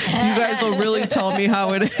friends. You guys will really tell me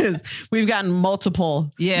how it is. We've gotten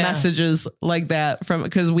multiple messages like that from,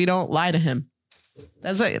 because we don't lie to him.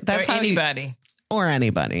 That's how anybody. Or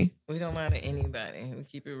anybody. We don't lie to anybody. We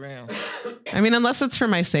keep it real. I mean, unless it's for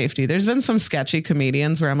my safety. There's been some sketchy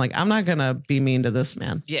comedians where I'm like, I'm not going to be mean to this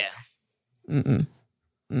man. Yeah.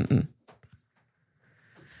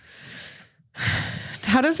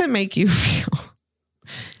 How does it make you feel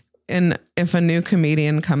if a new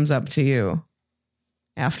comedian comes up to you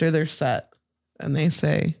after their set and they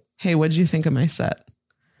say, hey, what'd you think of my set?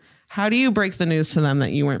 How do you break the news to them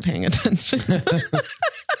that you weren't paying attention?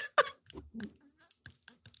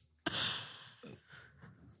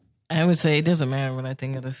 I would say it doesn't matter what I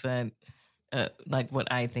think of the set, like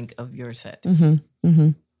what I think of your set.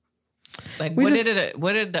 Like, what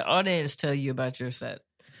did the audience tell you about your set?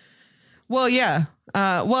 Well, yeah.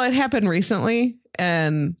 It happened recently,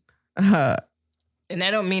 and I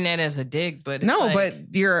don't mean that as a dig, but but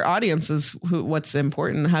your audience is what's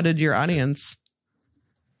important. How did your audience?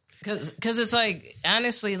 Because it's like,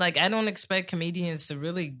 honestly, like I don't expect comedians to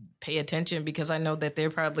really pay attention because I know that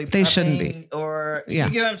they're probably they shouldn't be, or you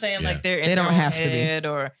know what I'm saying, like they don't have to be,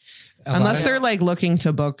 or unless they're like looking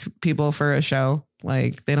to book people for a show.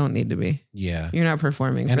 Like they don't need to be. Yeah. You're not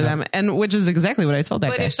performing for them. And which is exactly what I told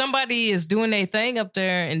that guy. But if somebody is doing their thing up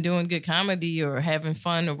there and doing good comedy or having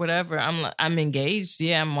fun or whatever, I'm engaged.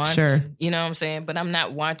 Yeah, I'm watching. Sure. You know what I'm saying? But I'm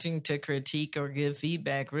not watching to critique or give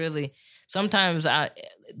feedback, really. Sometimes I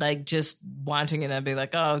like just watching it, I'd be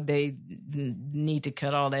like, oh, they need to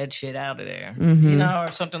cut all that shit out of there. You know,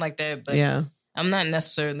 or something like that. But I'm not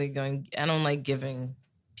necessarily I don't like giving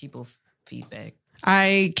people feedback.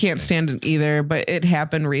 I can't stand it either, but it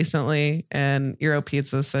happened recently, and Euro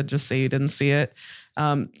Pizza said, just say you didn't see it.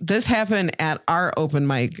 This happened at our open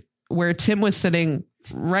mic where Tim was sitting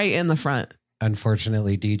right in the front.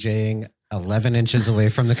 Unfortunately, DJing 11 inches away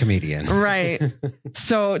from the comedian. Right.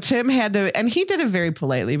 So Tim had to, and he did it very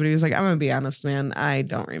politely, but he was like, I'm going to be honest, man. I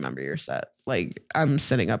don't remember your set. Like I'm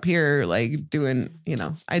sitting up here, like doing, you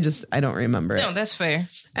know, I don't remember it. No, that's fair.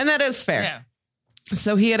 And that is fair. Yeah.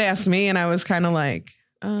 So he had asked me, and I was kind of like,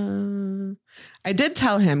 I did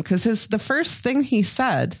tell him, because the first thing he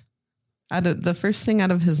said, out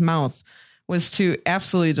of his mouth was to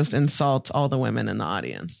absolutely just insult all the women in the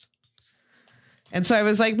audience. And so I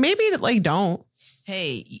was like, maybe like don't.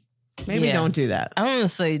 Hey, maybe don't do that. I want to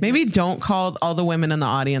say maybe don't call all the women in the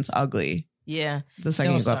audience ugly. Yeah, the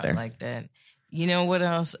second you go up there like that. You know what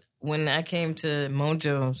else? When I came to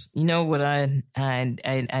Mojo's, you know what I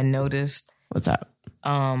noticed? What's up?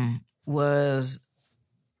 Was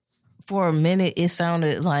for a minute it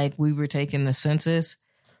sounded like we were taking the census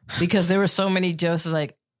because there were so many jokes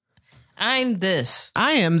like, I'm this.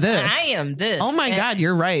 I am this. I am this. Oh my God,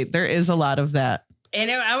 you're right. There is a lot of that. And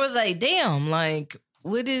I was like, damn, like,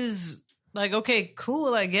 what is, like, okay,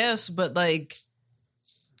 cool, I guess, but like,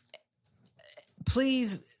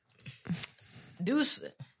 please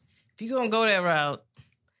if you're going to go that route,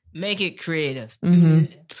 make it creative.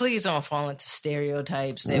 Please don't fall into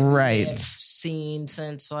stereotypes that we have seen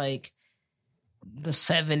since like the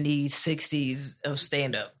 70s, 60s of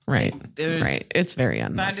stand up. Right. Right. It's very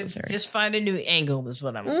unnecessary. Just find a new angle is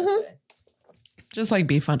what I'm going to say. Just like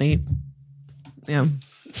be funny. Yeah.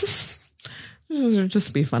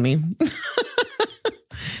 Just be funny.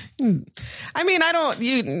 I mean, I don't,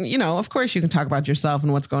 you know, of course you can talk about yourself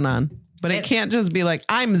and what's going on, but it can't just be like,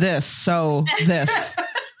 I'm this, so this.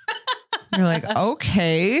 You're like,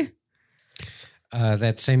 okay.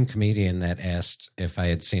 That same comedian that asked if I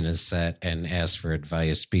had seen his set and asked for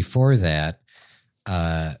advice before that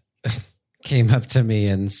came up to me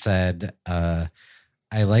and said,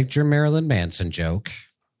 I liked your Marilyn Manson joke.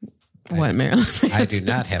 What, Marilyn Manson? I do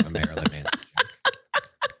not have a Marilyn Manson joke.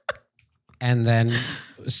 And then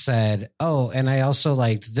said, oh, and I also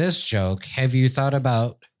liked this joke. Have you thought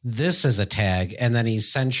about this as a tag? And then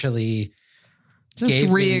essentially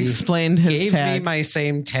just re-explained his tag. Gave me my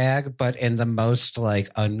same tag, but in the most like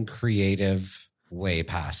uncreative way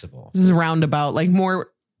possible. This is roundabout, like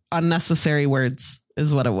more unnecessary words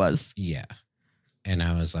is what it was. Yeah. And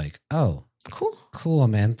I was like, oh, cool,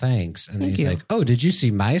 man. Thanks. And Thank he's you. like, oh, did you see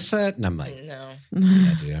my set? And I'm like, No.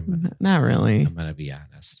 Yeah, dude, not really. I'm going to be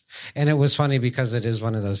honest. And it was funny because it is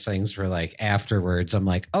one of those things where like afterwards, I'm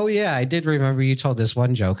like, oh yeah, I did remember you told this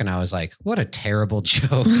one joke. And I was like, what a terrible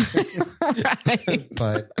joke. Right.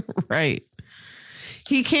 But right.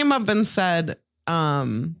 He came up and said,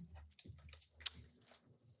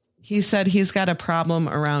 he said he's got a problem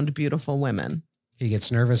around beautiful women. he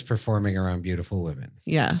gets nervous performing around beautiful women.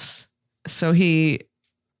 Yes. So he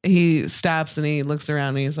stops and he looks around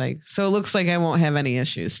and he's like, so it looks like I won't have any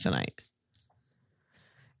issues tonight.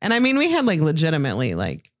 And I mean, we had like legitimately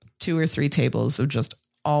like 2 or 3 tables of just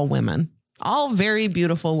all women, all very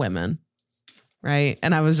beautiful women. Right.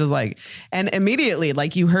 And I was just like, and immediately,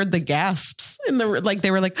 like you heard the gasps in the, like,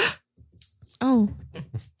 they were like, oh,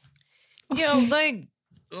 okay. Yo, like,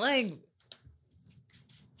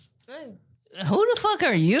 who the fuck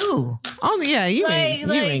are you? Oh yeah. You Like-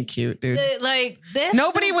 ain't cute, dude. Like, that's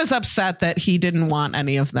Nobody was upset that he didn't want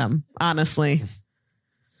any of them, honestly.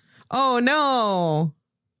 Oh no.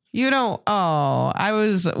 You don't. Oh,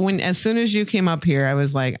 as soon as you came up here, I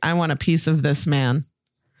was like, I want a piece of this man.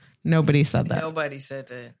 Nobody said that. Nobody said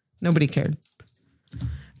that. Nobody cared.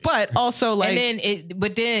 But also like,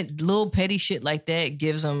 but then little petty shit like that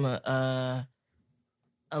gives him a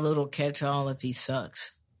little catch-all if he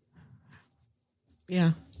sucks.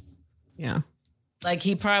 yeah. Yeah. Like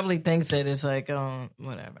he probably thinks that it's like, oh,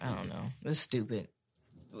 whatever. I don't know. It's stupid.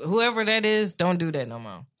 Whoever that is, don't do that no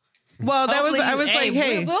more. Well, I was Hopefully, like,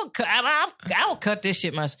 hey, I'll cut this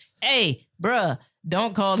shit myself. Hey, bruh,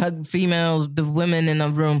 don't call the females, the women in the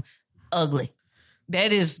room, ugly.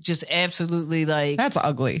 That is just absolutely like that's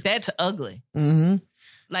ugly. That's ugly. Mm-hmm.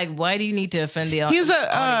 Like, why do you need to offend the audience?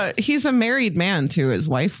 He's a married man too. His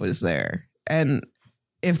wife was there, and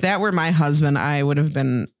if that were my husband, I would have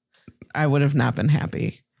not been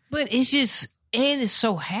happy. But it's just, and it's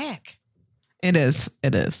so hack. It is.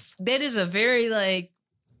 That is a very like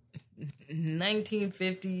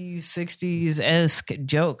 1950s, 60s-esque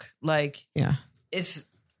joke. Like, yeah, it's.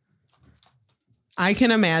 I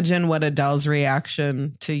can imagine what Adele's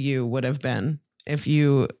reaction to you would have been if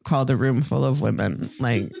you called a room full of women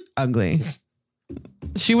like ugly.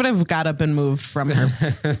 She would have got up and moved from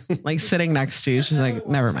her, like sitting next to you. She's like,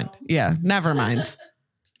 never mind. Yeah, never mind.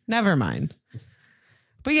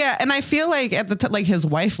 But yeah, and I feel like at the like his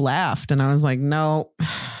wife laughed, and I was like, no,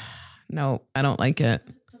 I don't like it.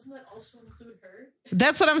 Doesn't that also include her?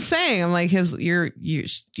 That's what I'm saying. I'm like, you're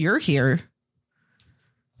here.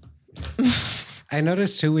 I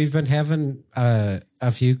noticed too, we've been having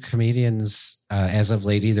a few comedians as of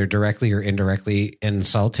late, either directly or indirectly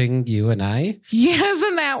insulting you and I. Yeah,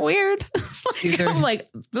 isn't that weird? I'm like,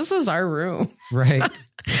 this is our room. Right.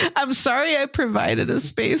 I'm sorry I provided a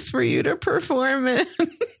space for you to perform in.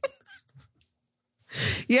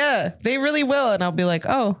 Yeah, they really will. And I'll be like,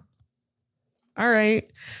 oh, all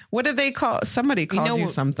right. What did they call? Somebody called you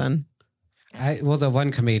something. Well, the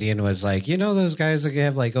one comedian was like, you know, those guys that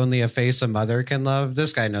have like only a face a mother can love.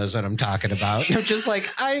 This guy knows what I'm talking about. And I'm just like,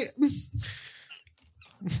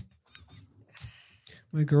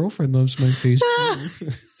 my girlfriend loves my face too.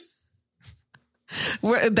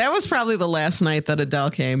 That was probably the last night that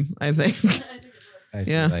Adele came, I think. I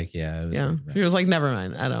feel like, yeah. Yeah. She was like, never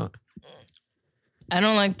mind. I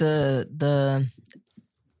don't like the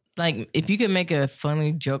like, if you could make a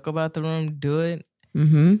funny joke about the room, do it.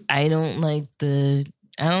 Mm-hmm. I don't like the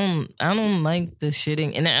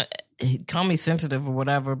shitting, and call me sensitive or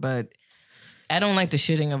whatever, but I don't like the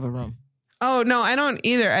shitting of a room. Oh no, I don't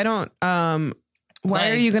either. I don't.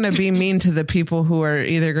 Why are you going to be mean to the people who are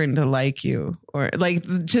either going to like you or like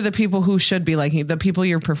to the people who should be liking the people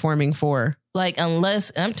you're performing for? Like,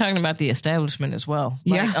 unless I'm talking about the establishment as well.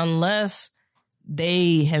 Like, unless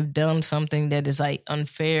they have done something that is like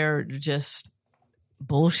unfair, just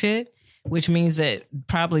bullshit, which means that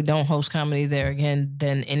probably don't host comedy there again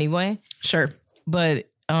then anyway. Sure. But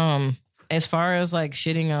as far as like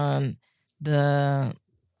shitting on the,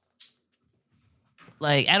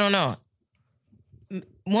 like, I don't know.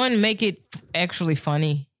 One, make it actually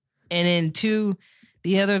funny. And then two,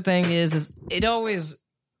 the other thing is it always,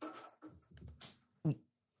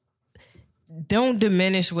 don't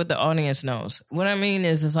diminish what the audience knows. What I mean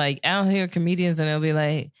is, it's like, I'll hear comedians and they'll be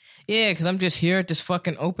like, yeah, because I'm just here at this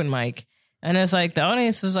fucking open mic. And it's like, the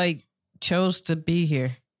audience is like, chose to be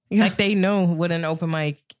here. Yeah. Like, they know what an open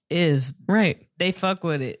mic is. Right. They fuck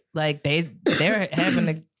with it. Like, they're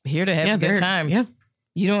here to have a good time. Yeah.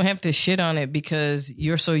 You don't have to shit on it because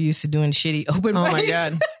you're so used to doing shitty open mics. Oh my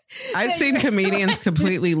God. I've seen comedians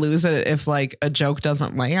completely lose it if like a joke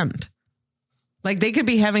doesn't land. Like, they could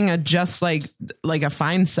be having just like a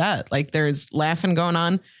fine set. Like, there's laughing going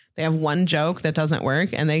on. They have one joke that doesn't work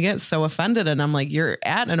and they get so offended. And I'm like, you're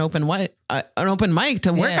at an open mic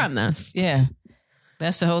to work on this. Yeah.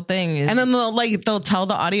 That's the whole thing. And then they'll tell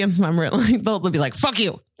the audience member, like, they'll be like, fuck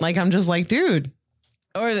you. Like, I'm just like, dude.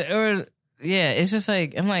 Or yeah, it's just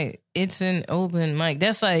like, I'm like, it's an open mic.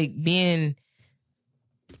 That's like being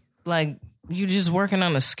like, you just working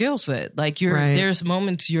on a skill set. Like, there's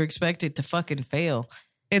moments you're expected to fucking fail.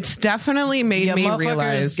 It's definitely made me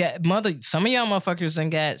realize some of y'all motherfuckers done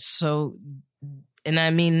got so, and I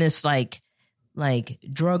mean this like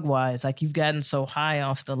drug wise, like you've gotten so high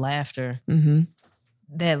off the laughter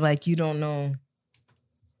that like you don't know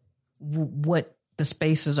what the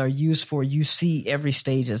spaces are used for. You see every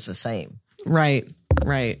stage as the same. Right.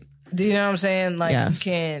 Do you know what I'm saying? Like, yes.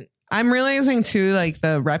 You can't. I'm realizing too, like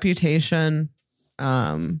the reputation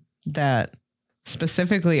that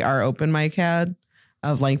specifically our open mic had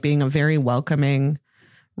of like being a very welcoming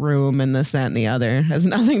room and this, that, and the other has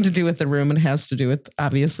nothing to do with the room. It has to do with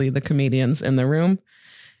obviously the comedians in the room,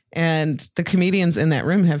 and the comedians in that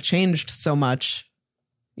room have changed so much,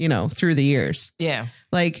 through the years. Yeah.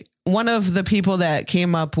 Like, one of the people that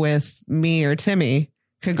came up with me or Timmy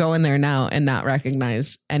could go in there now and not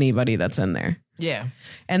recognize anybody that's in there. Yeah.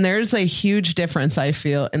 And there's a huge difference, I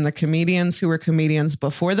feel, in the comedians who were comedians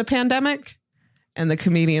before the pandemic and the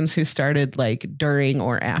comedians who started like during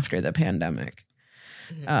or after the pandemic.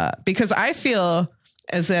 Because I feel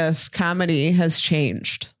as if comedy has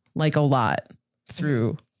changed like a lot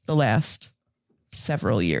through the last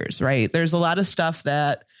several years, right? There's a lot of stuff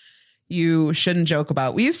that you shouldn't joke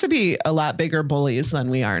about. We used to be a lot bigger bullies than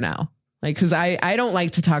we are now. Like, because I don't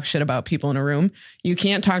like to talk shit about people in a room. You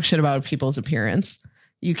can't talk shit about people's appearance.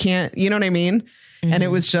 You can't, you know what I mean? And it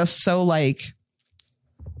was just so like,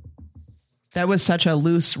 that was such a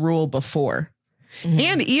loose rule before.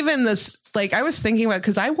 And even this, like, I was thinking about,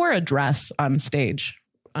 because I wore a dress on stage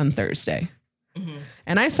on Thursday.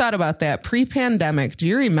 And I thought about that pre-pandemic. Do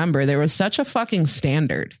you remember there was such a fucking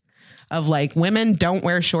standard of like, women don't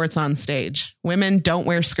wear shorts on stage. Women don't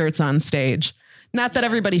wear skirts on stage. Not that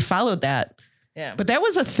everybody followed that, but that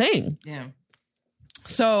was a thing. Yeah.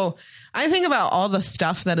 So I think about all the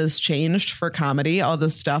stuff that has changed for comedy, all the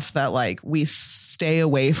stuff that like we stay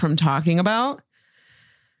away from talking about,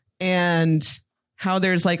 and how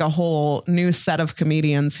there's like a whole new set of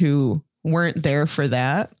comedians who weren't there for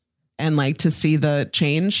that. And like to see the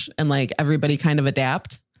change and like everybody kind of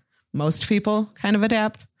adapt. Most people kind of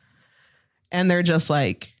adapt. And they're just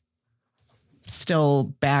like, still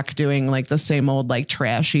back doing like the same old like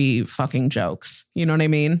trashy fucking jokes. You know what I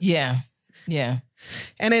mean? Yeah.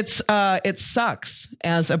 And it sucks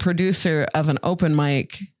as a producer of an open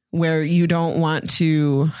mic where you don't want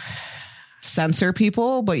to censor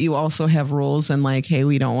people, but you also have rules and like, hey,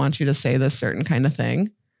 we don't want you to say this certain kind of thing.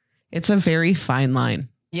 It's a very fine line.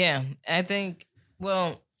 Yeah. I think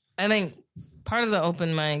part of the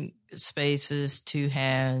open mic space is to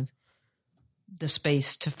have the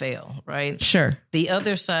space to fail, right? Sure. The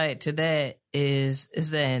other side to that is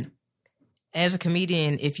that as a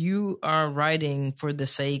comedian, if you are writing for the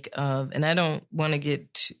sake of, and I don't want to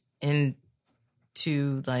get into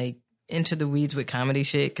the weeds with comedy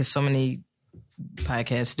shit because so many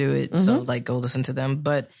podcasts do it, so like go listen to them.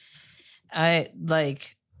 But I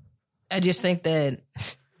just think that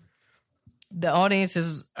the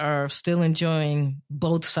audiences are still enjoying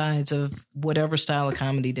both sides of whatever style of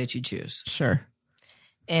comedy that you choose. Sure.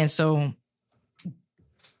 And so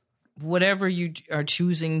whatever you are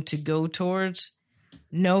choosing to go towards,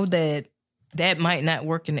 know that might not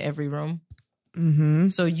work in every room. Mm-hmm.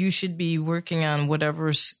 So you should be working on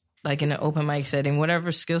whatever's like in an open mic setting,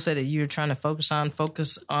 whatever skill set that you're trying to focus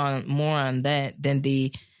on more on that than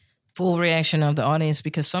the full reaction of the audience,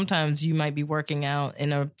 because sometimes you might be working out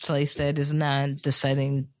in a place that is not the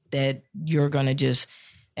setting that you're going to just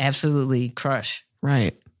absolutely crush.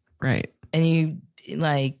 Right. And you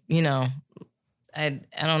like, you know, I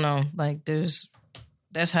don't know, like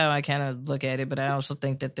that's how I kind of look at it. But I also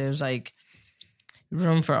think that there's like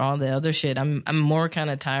room for all the other shit. I'm more kind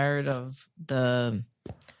of tired of the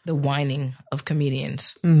whining of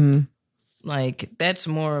comedians. Mm-hmm. Like that's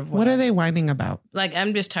more of what are they whining about? Like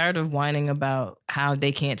I'm just tired of whining about how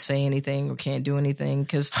they can't say anything or can't do anything.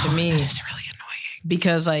 Because to me, that is really annoying.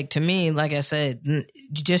 Because like to me, like I said,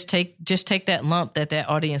 just take that lump that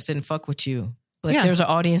audience didn't fuck with you. But there's an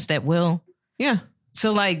audience that will. Yeah.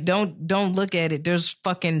 So like don't look at it. There's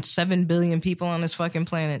fucking 7 billion people on this fucking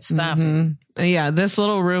planet. Stop it. Yeah, this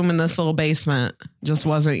little room in this little basement just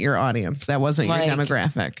wasn't your audience. That wasn't your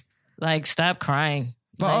demographic. Like stop crying.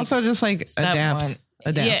 But like, also just like adapt.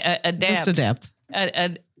 Yeah, adapt. Just adapt.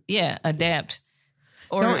 Adapt.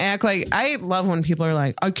 Or don't act like, I love when people are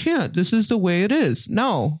like, I can't. This is the way it is.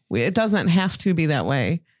 No, it doesn't have to be that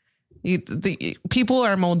way. People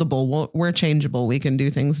are moldable. We're changeable. We can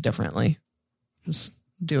do things differently. Just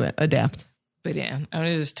do it. Adapt. But yeah, I'm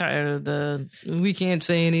just tired of we can't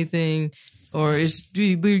say anything, or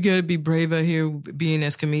we gotta be brave out here being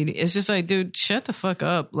as comedian. It's just like, dude, shut the fuck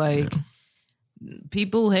up. Like,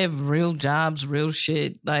 people have real jobs, real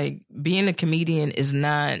shit. Like, being a comedian is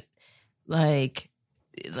not like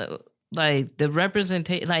the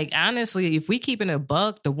representation. Like, honestly, if we keep it a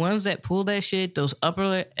buck, the ones that pull that shit, those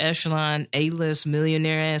upper echelon A-list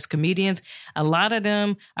millionaire ass comedians, a lot of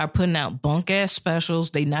them are putting out bunk ass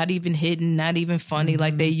specials. They not even hidden, not even funny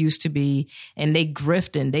like they used to be, and they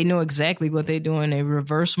grifting. They know exactly what they're doing. They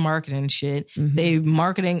reverse marketing shit. They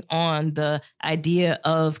marketing on the idea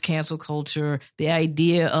of cancel culture, the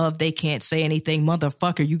idea of they can't say anything.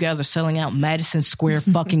 Motherfucker, you guys are selling out Madison Square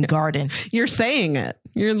fucking Garden. You're saying it.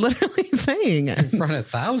 You're literally saying it in front of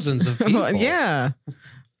thousands of people. Yeah,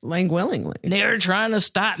 like willingly. They're trying to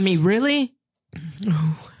stop me. Really?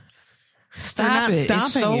 Stop it!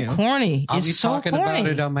 It's so corny. I'll be talking about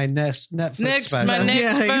it on my next Netflix special. My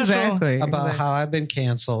next special. Exactly. About how I've been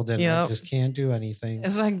canceled and I just can't do anything.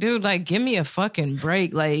 It's like, dude, like, give me a fucking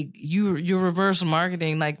break. Like, you're reverse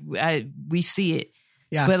marketing. Like, we see it.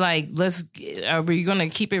 Yeah. But like, are we going to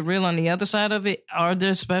keep it real on the other side of it? Are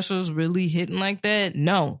there specials really hitting like that?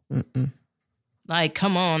 No. Like,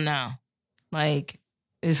 come on now. Like,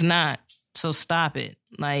 it's not. So stop it.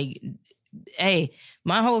 Like, hey,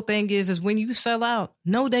 my whole thing is when you sell out,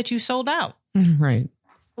 know that you sold out. Right.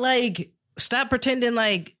 Like, stop pretending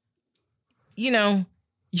like, you know,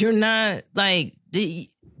 you're not like,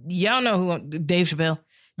 y'all know who Dave Chappelle.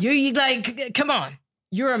 You like, come on.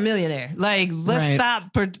 You're a millionaire. Like, let's stop.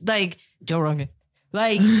 Like, Joe Rogan.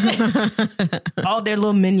 Like, all their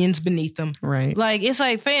little minions beneath them. Right. Like, it's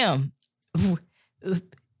like, fam,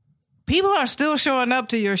 people are still showing up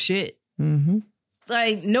to your shit.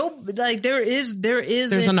 Like, no, like, there's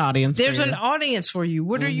an audience. There's an audience for you.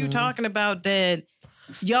 What are you talking about that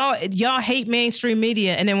y'all hate mainstream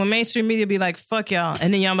media, and then when mainstream media be like, fuck y'all,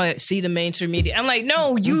 and then y'all might see the mainstream media. I'm like,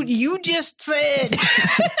 no, you just said.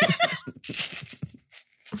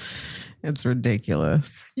 It's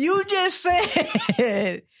ridiculous. You just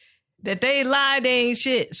said that they lied, they ain't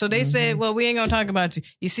shit. So they said, well, we ain't gonna talk about you.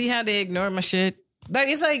 You see how they ignore my shit? Like,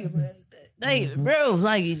 it's like bro,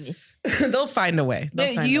 like, they'll find a way.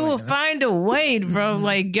 You will find a way, bro.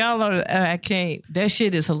 Like, y'all are, I can't. That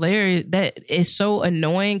shit is hilarious. That is so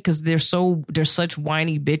annoying because they're such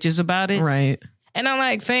whiny bitches about it. Right. And I'm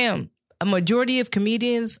like, fam, a majority of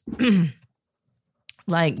comedians,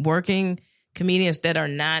 like working comedians that are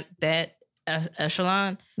not that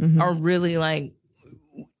echelon, are really like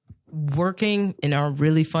working and are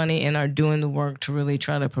really funny and are doing the work to really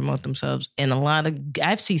try to promote themselves. And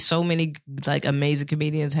I've seen so many like amazing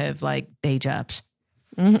comedians have like day jobs.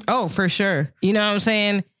 Oh, for sure. You know what I'm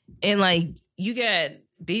saying? And like, you got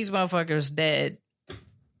these motherfuckers that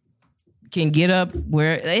can get up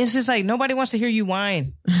where it's just like, nobody wants to hear you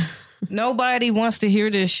whine. Nobody wants to hear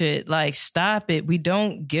this shit. Like, stop it. We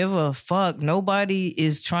don't give a fuck. Nobody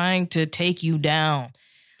is trying to take you down.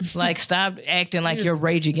 Like, stop acting like you're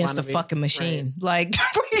Rage Against the fucking Machine. Right.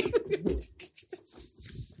 Like,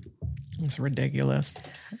 it's ridiculous.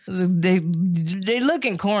 They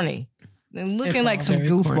looking corny. They're looking like some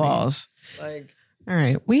goofballs. Like, all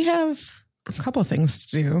right, we have a couple things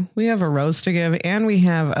to do. We have a rose to give, and we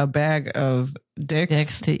have a bag of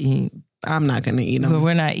dicks to eat. I'm not going to eat But them.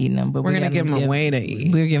 we're not eating them. But We're going to give them away to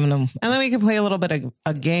eat. We're giving them. And then we can play a little bit of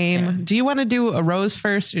a game. Yeah. Do you want to do a rose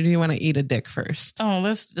first, or do you want to eat a dick first? Oh,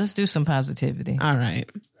 let's do some positivity. All right.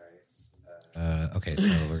 Okay, so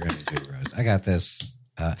we're going to do rose. I got this.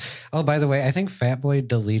 Oh, by the way, I think Fat Boy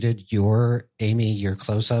deleted your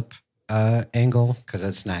close-up angle because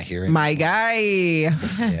it's not here anymore. My guy.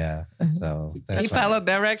 Yeah, so that's He followed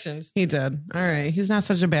directions. He did. All right. He's not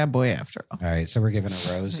such a bad boy after all. All right, so we're giving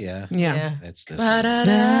a rose, yeah? Yeah. That's this.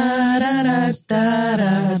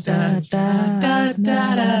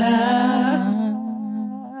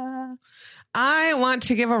 I want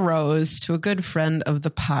to give a rose to a good friend of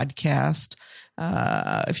the podcast.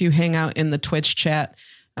 If you hang out in the Twitch chat,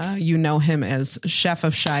 you know him as Chef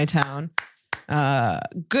of Chi-Town.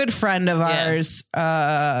 Good friend of ours,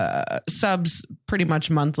 subs pretty much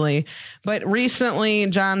monthly. But recently,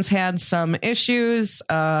 John's had some issues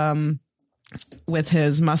with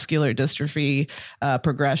his muscular dystrophy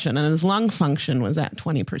progression, and his lung function was at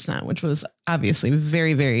 20%, which was obviously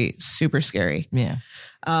very, very super scary. Yeah.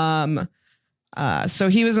 So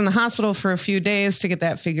he was in the hospital for a few days to get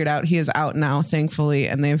that figured out. He is out now, thankfully,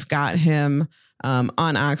 and they've got him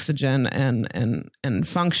on oxygen and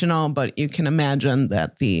functional. But you can imagine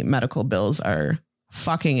that the medical bills are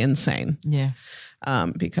fucking insane. Yeah.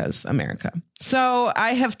 Because America. So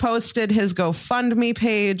I have posted his GoFundMe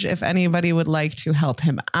page if anybody would like to help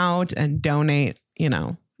him out and donate,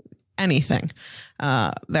 anything.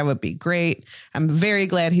 That would be great. I'm very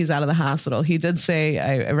glad he's out of the hospital. He did say,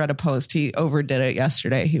 I read a post, he overdid it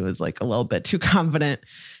yesterday. He was like a little bit too confident,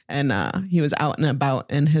 and he was out and about,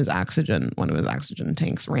 and one of his oxygen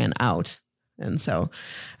tanks ran out. And so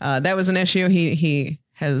that was an issue. He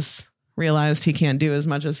has realized he can't do as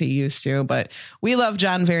much as he used to, but we love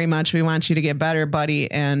John very much. We want you to get better,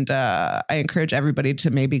 buddy. And I encourage everybody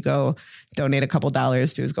to maybe go donate a couple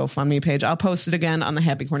dollars to his GoFundMe page. I'll post it again on the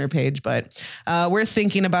Happy Corner page, but we're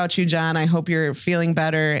thinking about you, John. I hope you're feeling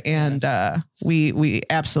better. And we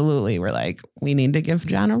absolutely were like, we need to give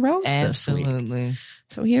John a rose. Absolutely. This week.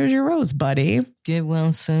 So here's your rose, buddy. Get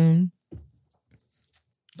well soon.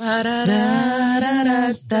 All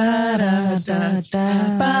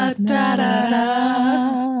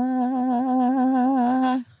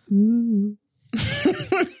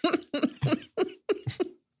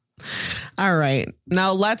right.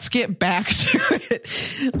 Now let's get back to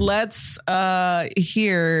it. Let's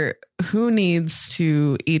hear who needs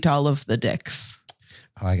to eat all of the dicks.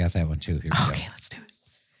 Oh, I got that one too. Here we Okay, go. let's do it.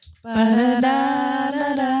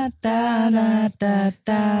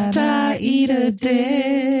 Eat a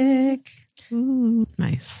dick. Ooh.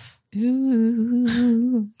 Nice.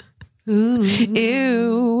 Ooh. Ooh.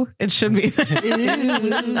 Ew. It should be.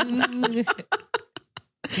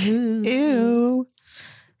 Ew.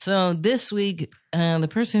 So this week, the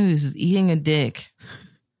person who's eating a dick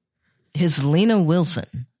is Lena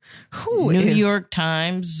Wilson. Who New is York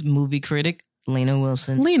Times movie critic, Lena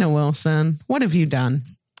Wilson. Lena Wilson? What have you done?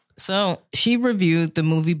 So she reviewed the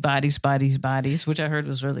movie Bodies, Bodies, Bodies, which I heard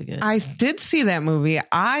was really good. I did see that movie.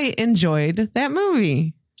 I enjoyed that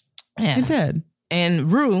movie. Yeah. I did.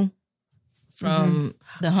 And Rue from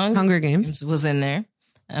the Hunger Games. was in there.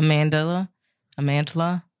 Amandla,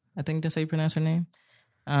 I think that's how you pronounce her name.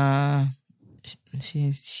 They.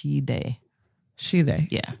 She, they.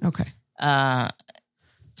 Yeah. Okay.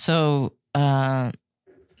 So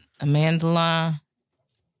Amandla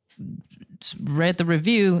read the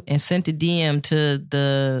review and sent a DM to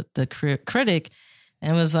the critic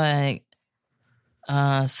and was like,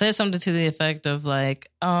 said something to the effect of like,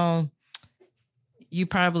 oh, you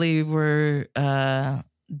probably were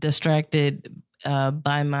distracted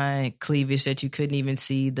by my cleavage that you couldn't even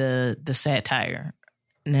see the satire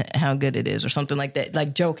and how good it is or something like that,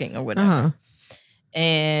 like joking or whatever. Uh-huh.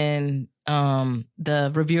 And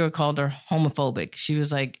the reviewer called her homophobic. She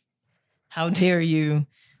was like, how dare you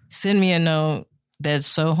send me a note that's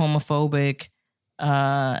so homophobic?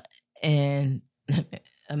 And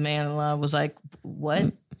Amanda was like,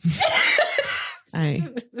 what? I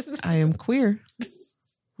am queer.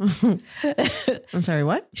 I'm sorry,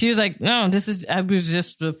 what? She was like, no, I was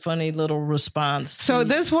just a funny little response. So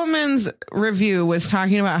this woman's review was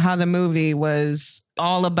talking about how the movie was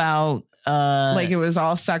all about like it was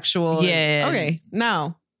all sexual. Yeah. Okay.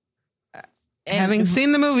 Now, having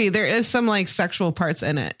seen the movie, there is some like sexual parts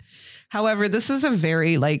in it. However, this is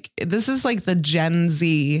this is like the Gen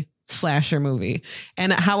Z slasher movie.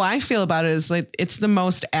 And how I feel about it is like it's the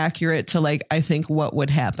most accurate to like I think what would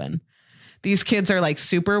happen. these kids are like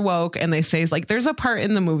super woke, and they say like there's a part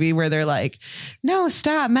in the movie where they're like, no,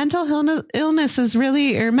 stop, mental illness is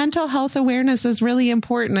really, or mental health awareness is really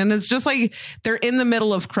important. And it's just like they're in the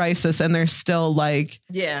middle of crisis and they're still like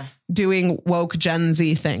doing woke Gen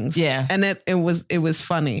Z things. Yeah. And it was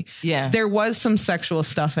funny. Yeah. There was some sexual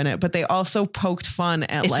stuff in it, but they also poked fun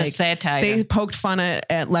at it's like a satire. They poked fun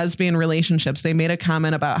at lesbian relationships. They made a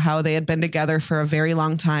comment about how they had been together for a very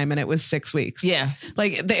long time and it was 6 weeks. Yeah.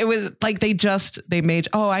 Like it was like they made,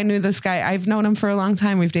 oh, I knew this guy. I've known him for a long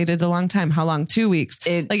time. We've dated a long time. How long? 2 weeks.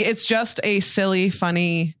 It's just a silly,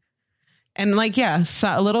 funny, and like, yeah,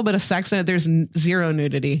 so a little bit of sex in it. There's zero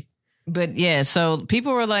nudity. But yeah, so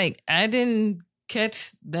people were like, I didn't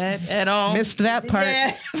catch that at all. Missed that part.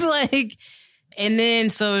 Yeah, like, and then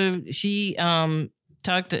so she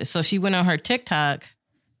so she went on her TikTok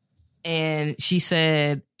and she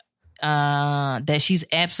said that she's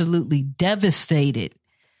absolutely devastated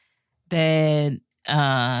that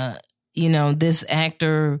this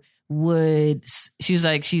actor would. She was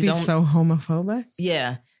like, she's so homophobic.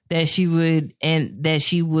 Yeah, that she would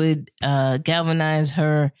galvanize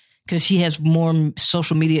her because she has more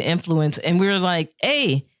social media influence. And we were like,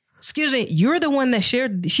 hey, excuse me, you're the one that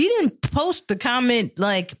shared. She didn't post the comment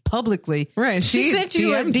like publicly. Right. She sent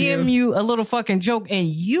you a DM you a little fucking joke and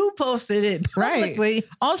you posted it publicly. Right.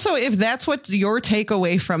 Also, if that's what your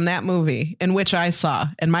takeaway from that movie, in which I saw,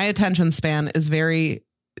 and my attention span is very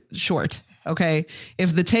short. Okay.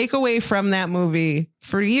 If the takeaway from that movie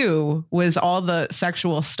for you was all the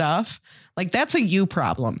sexual stuff, like that's a you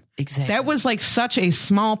problem. Exactly. That was like such a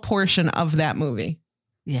small portion of that movie.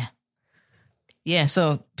 Yeah. Yeah.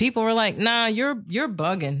 So people were like, nah, you're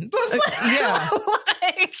bugging. Yeah.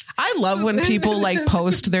 I love when people like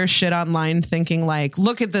post their shit online thinking like,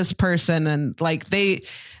 look at this person and like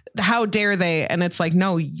how dare they? And it's like,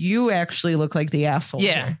 no, you actually look like the asshole.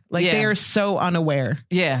 Yeah. Here. Like they are so unaware.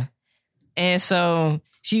 Yeah. And so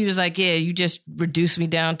she was like, yeah, you just reduced me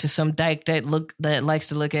down to some dyke that likes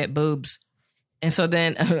to look at boobs. And so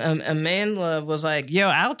then Amanda was like, yo,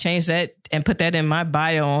 I'll change that and put that in my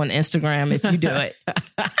bio on Instagram if you do it.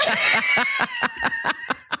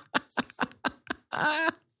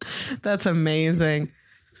 That's amazing.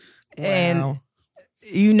 And wow.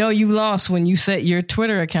 You lost when you set your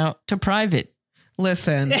Twitter account to private.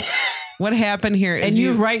 Listen. What happened here is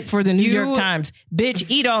you write for the New York Times. Bitch,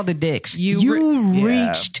 eat all the dicks. You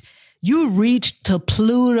reached to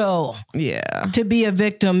Pluto. Yeah. To be a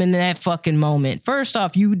victim in that fucking moment. First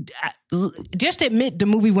off, you just admit the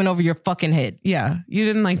movie went over your fucking head. Yeah. You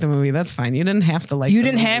didn't like the movie. That's fine. You didn't have to like the movie. You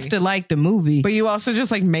didn't have to like the movie. But you also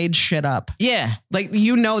just like made shit up. Yeah. Like,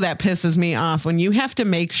 that pisses me off when you have to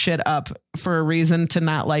make shit up for a reason to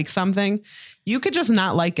not like something. You could just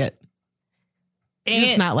not like it. And,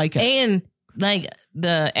 just not like it. And like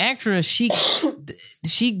the actress, she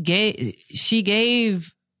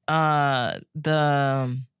gave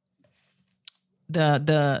the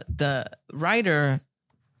writer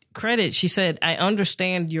credit. She said, I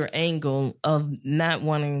understand your angle of not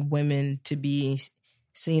wanting women to be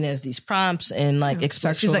seen as these prompts and like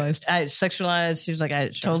sexualized. Sexualized. She was like, I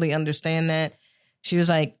totally understand that. She was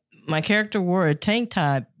like, my character wore a tank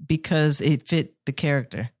top because it fit the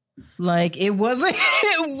character. Like it wasn't,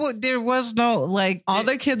 there was no like. All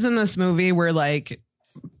the kids in this movie were like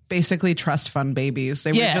basically trust fund babies.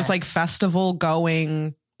 They were just like festival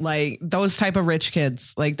going, like those type of rich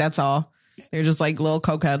kids. Like that's all. They're just like little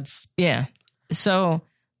cokeheads. Yeah. So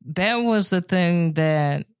that was the thing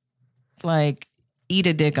that like eat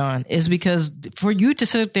a dick on, is because for you to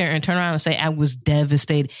sit there and turn around and say I was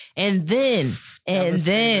devastated, and then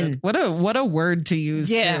what a word to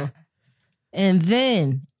use. Yeah. Too. And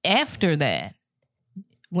then after that,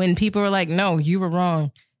 when people were like, no, you were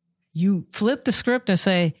wrong, you flip the script and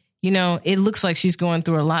say, it looks like she's going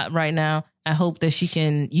through a lot right now. I hope that she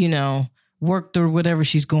can, work through whatever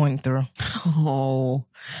she's going through. Oh,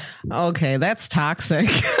 okay. That's toxic.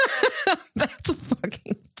 That's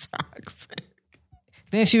fucking toxic.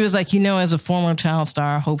 Then she was like, as a former child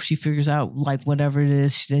star, I hope she figures out like whatever it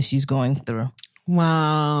is that she's going through.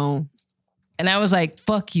 Wow. And I was like,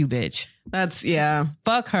 fuck you, bitch.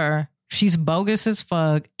 Fuck her. She's bogus as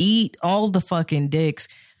fuck. Eat all the fucking dicks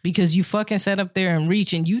because you fucking sat up there and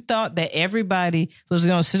reach and you thought that everybody was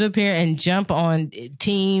going to sit up here and jump on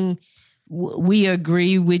team. We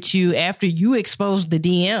agree with you after you exposed the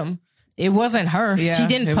DM. It wasn't her. Yeah, she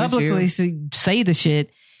didn't publicly say the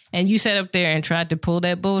shit. And you sat up there and tried to pull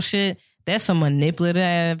that bullshit. That's some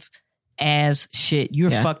manipulative ass shit.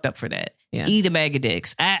 You're fucked up for that. Yeah. Eat a bag of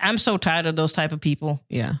dicks. I'm so tired of those type of people.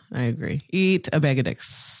 Yeah, I agree. Eat a bag of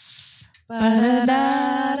dicks.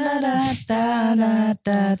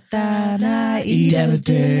 Eat a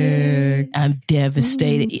dick. I'm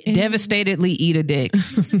devastated. Devastatedly eat a dick.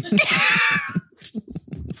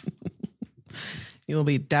 You will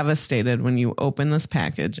be devastated when you open this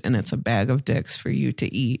package and it's a bag of dicks for you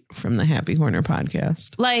to eat from the Happy Corner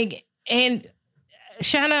podcast. Like, and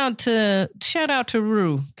shout out to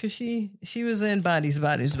Rue, because she was in Bodies.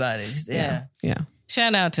 Yeah.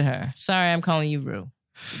 Shout out to her. Sorry, I'm calling you Rue,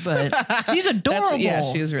 but she's adorable.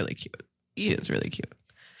 She is really cute. She is really cute.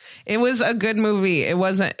 It was a good movie. It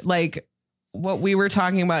wasn't like what we were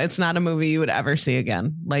talking about. It's not a movie you would ever see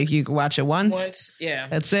again. Like, you could watch it once. Yeah.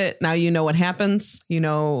 That's it. Now you know what happens. You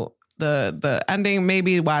know the ending.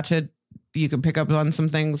 Maybe watch it. You could pick up on some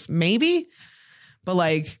things, maybe. But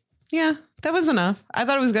like, yeah, that was enough. I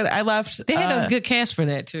thought it was good. I left. They had a good cast for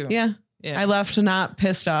that too. Yeah. I left not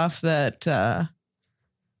pissed off that,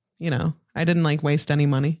 I didn't like waste any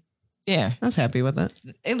money. Yeah. I was happy with it.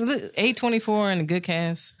 It was A24 and a good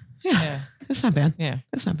cast. Yeah. It's not bad. Yeah.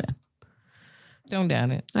 It's not bad. Don't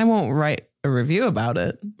doubt it. I won't write a review about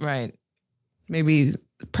it. Right.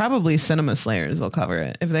 Probably Cinema Slayers will cover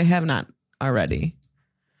it if they have not already.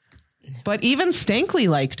 But even Stankly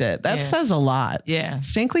liked it. That says a lot. Yeah.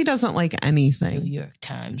 Stankly doesn't like anything. New York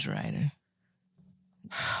Times writer.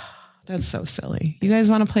 That's so silly. You guys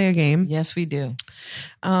want to play a game? Yes, we do.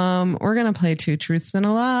 We're going to play Two Truths and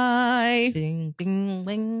a Lie. Ding, ding,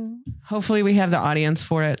 ding. Hopefully we have the audience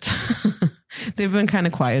for it. They've been kind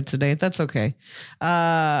of quiet today. That's okay.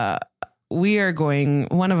 One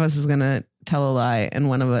of us is going to tell a lie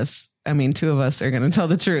and two of us are going to tell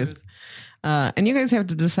the truth. And you guys have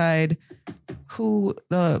to decide who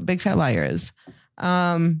the big fat liar is. We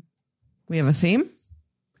have a theme.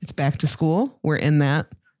 It's back to school. We're in that.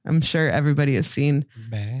 I'm sure everybody has seen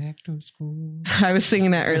Back to School. I was singing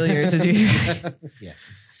that earlier. Did you hear?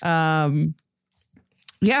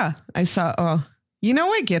 Yeah. I saw. Oh, you know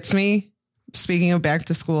what gets me? Speaking of back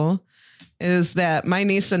to school, is that my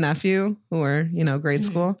niece and nephew, who are grade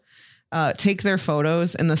school, take their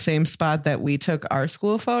photos in the same spot that we took our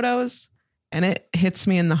school photos, and it hits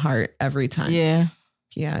me in the heart every time. Yeah.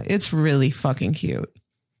 It's really fucking cute.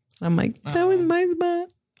 I'm like, that was my spot.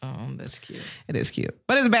 Oh, that's cute. It is cute.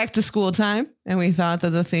 But it's back to school time, and we thought that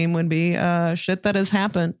the theme would be shit that has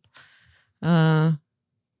happened in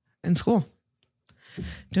school.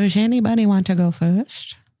 Does anybody want to go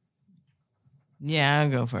first? Yeah, I'll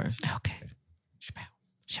go first. Okay.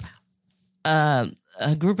 A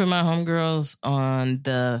group of my homegirls on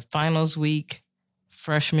the finals week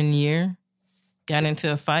freshman year got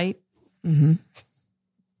into a fight. Mm-hmm.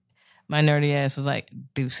 My nerdy ass was like,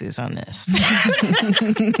 deuces on this.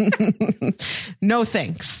 No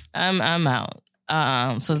thanks. I'm out.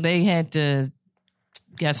 So they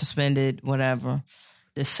got suspended, whatever.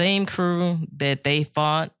 The same crew that they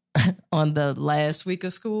fought on the last week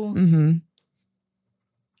of school,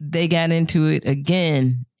 they got into it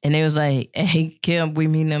again. And they was like, hey, Kim, we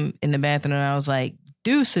meet them in the bathroom. And I was like,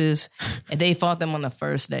 deuces. And they fought them on the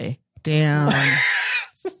first day. Damn.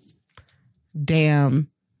 Damn.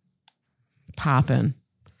 Popping.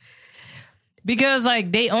 Because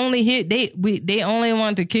like they only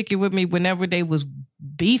wanted to kick it with me whenever they was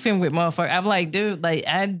beefing with motherfuckers. I'm like, dude, like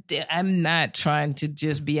I'm not trying to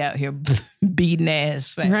just be out here beating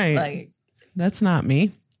ass. Right. Like, that's not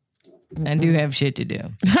me. I do have shit to do.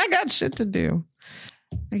 I got shit to do.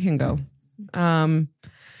 I can go.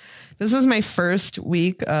 This was my first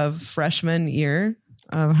week of freshman year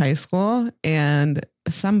of high school, and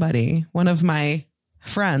one of my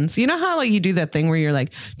friends, you know how like you do that thing where you're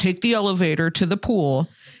like, take the elevator to the pool,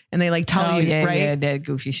 and they like tell you, right? Yeah, that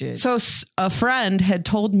goofy shit. So a friend had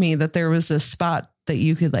told me that there was this spot that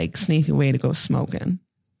you could like sneak away to go smoking,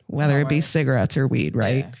 whether it be cigarettes or weed,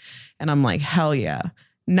 right? Yeah. And I'm like, hell yeah.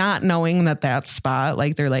 Not knowing that spot,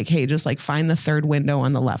 like they're like, hey, just like find the third window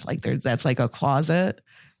on the left. Like that's like a closet.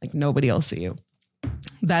 Like nobody will see you.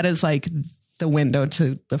 That is like the window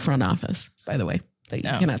to the front office, by the way, that you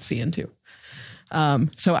cannot see into.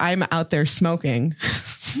 So I'm out there smoking.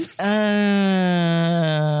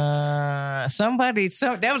 Somebody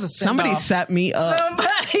set me up.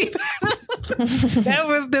 That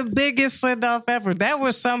was the biggest send off ever. That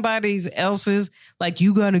was somebody else's. Like,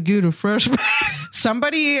 you got to get a freshman.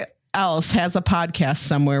 Somebody else has a podcast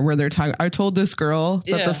somewhere where they're talking. I told this girl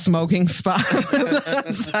that the smoking spot was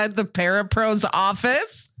outside the Parapro's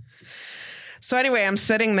office. So anyway, I'm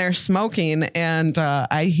sitting there smoking, and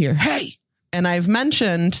I hear, hey. And I've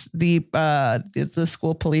mentioned the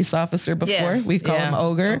school police officer before. We call him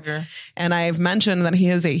Ogre. And I've mentioned that he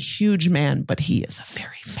is a huge man, but he is a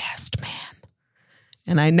very fast man.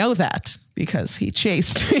 And I know that because he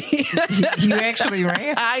chased me. You actually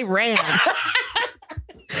ran? I ran.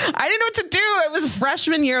 I didn't know what to do. It was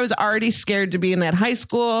freshman year. I was already scared to be in that high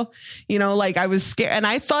school. You know, like I was scared. And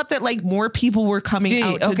I thought that like more people were coming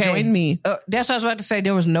out to join me. That's what I was about to say.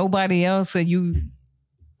 There was nobody else that you...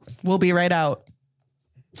 We'll be right out.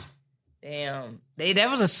 Damn. That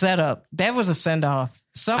was a setup. That was a send-off.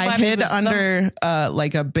 I hid under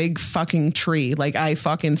like a big fucking tree. Like I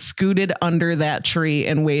fucking scooted under that tree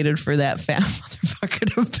and waited for that fat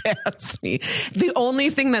motherfucker to pass me. The only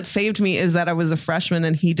thing that saved me is that I was a freshman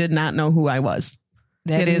and he did not know who I was.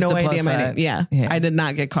 He had no idea my name. Yeah, I did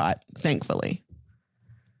not get caught, thankfully.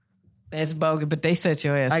 That's bogus, but they set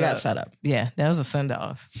your ass up. I got set up. Yeah, that was a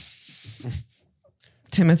send-off.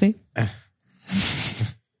 Timothy?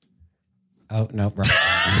 Oh, no. Wrong.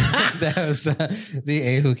 That was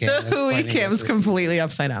the Ahu cam. The Hui cam's completely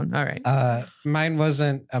upside down. All right. Mine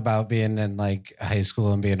wasn't about being in like high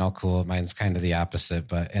school and being all cool. Mine's kind of the opposite,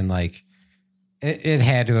 but in like, it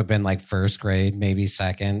had to have been like first grade, maybe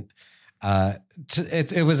second.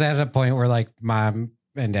 It was at a point where like mom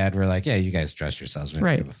and dad were like, yeah, you guys dress yourselves. We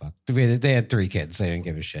don't give a fuck. They had 3 kids. They didn't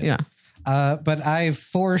give a shit. Yeah. But I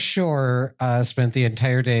for sure spent the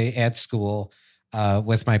entire day at school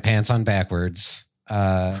with my pants on backwards.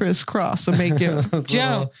 Crisscross and make you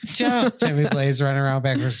jump. Jimmy Blaze running around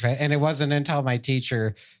backwards. And it wasn't until my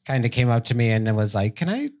teacher kind of came up to me and was like, can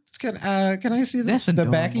I see the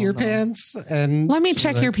back of your pants? And let me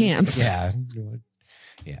check your pants. Yeah.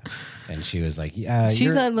 Yeah. And she was like,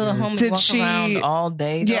 she's that little homie walking around all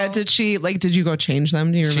day. Though? Yeah. Did you go change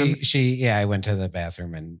them? Do you remember? I went to the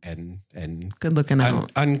bathroom and good looking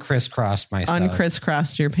out. Uncrisscrossed myself.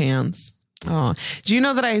 Uncrisscrossed your pants. Oh, do you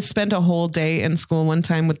know that I spent a whole day in school one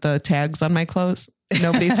time with the tags on my clothes?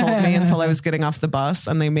 Nobody told me until I was getting off the bus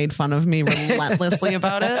and they made fun of me relentlessly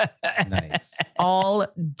about it. Nice. All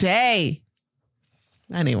day.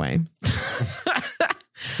 Anyway.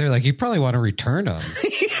 They're like, you probably want to return them.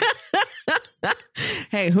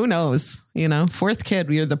 Hey, who knows? You know, 4th kid,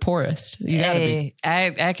 you're the poorest. You gotta be.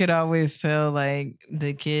 I could always tell like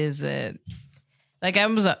the kids that like I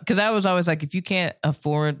was always like, if you can't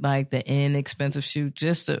afford like the inexpensive shoe,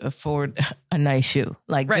 just to afford a nice shoe,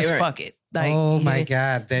 like fuck it. Like, oh my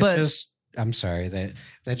God. I'm sorry, that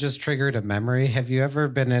just triggered a memory. Have you ever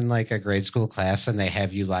been in like a grade school class and they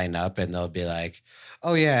have you line up and they'll be like,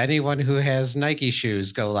 oh yeah, anyone who has Nike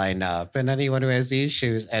shoes, go line up. And anyone who has these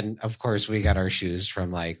shoes. And of course we got our shoes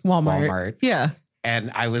from like Walmart. Yeah.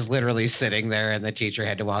 And I was literally sitting there and the teacher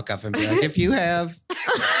had to walk up and be like, if you have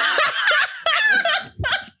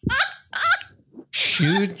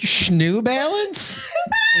New Balance?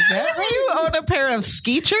 Is that right? You own a pair of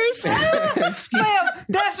Skeechers? Fam,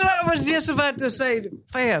 that's what I was just about to say.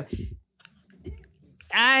 Fam,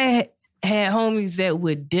 I had homies that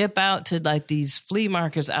would dip out to like these flea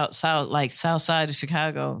markets outside, like south side of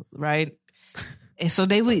Chicago, right? And so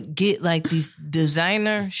they would get like these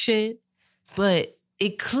designer shit, but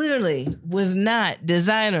it clearly was not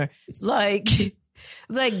designer. Like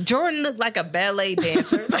Jordan looked like a ballet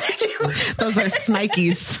dancer. Those are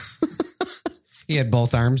Snikes. He had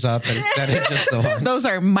both arms up instead of just the one. Those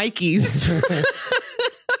are Mikeys.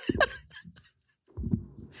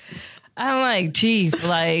 I'm like, Chief,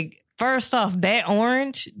 like, first off, that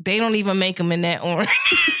orange, they don't even make them in that orange.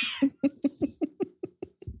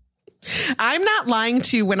 I'm not lying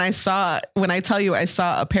to you when I tell you I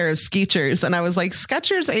saw a pair of Skeechers and I was like,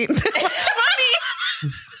 Skechers ain't that much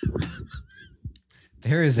money.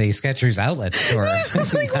 There is a Skechers outlet store.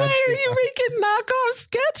 Like, why are you making knockoff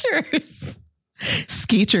Skechers?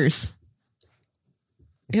 Skeechers.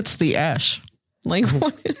 It's the ash. Like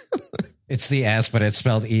what? It's the S, but it's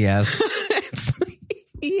spelled ES. It's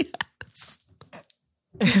ES.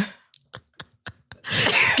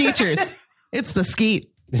 Skeechers. It's the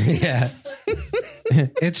skeet. Yeah.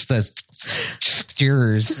 It's the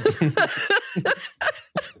steers.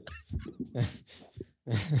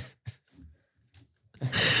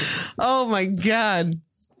 Oh my God.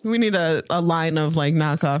 We need a line of like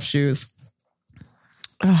knockoff shoes.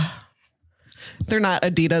 They're not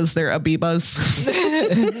Adidas, they're Abibas.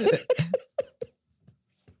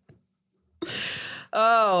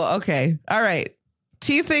 Oh, okay. All right.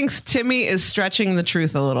 T thinks Timmy is stretching the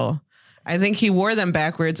truth a little. I think he wore them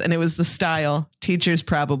backwards and it was the style. Teachers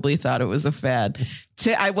probably thought it was a fad.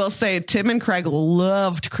 I will say Tim and Craig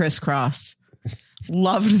loved crisscross.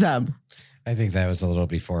 Loved them. I think that was a little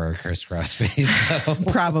before our crisscross phase, though.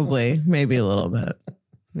 Probably. Maybe a little bit.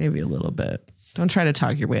 Don't try to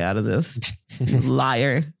talk your way out of this.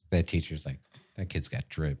 Liar. That teacher's like, that kid's got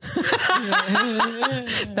drip.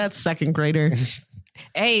 That's second grader.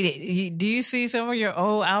 Hey, do you see some of your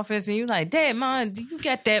old outfits and you like, Dad, Mom, you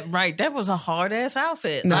got that right? That was a hard ass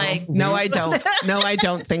outfit. No, Like, no, I don't. No, I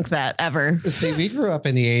don't think that ever. See, we grew up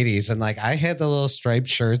in the 80s and like I had the little striped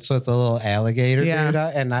shirts with the little alligator dude,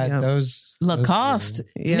 and those Lacoste.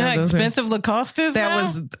 You know how expensive Lacoste is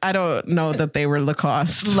now? I don't know that they were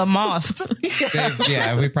Lacoste. Lamoste.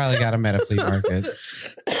 Yeah, we probably got them at a flea market.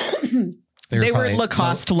 They were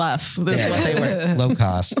Lacoste less. That's what they were. Low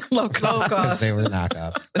cost. Low cost. They were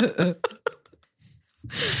knockoff.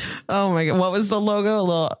 Oh my God. What was the logo? A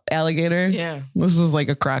little alligator? Yeah. This was like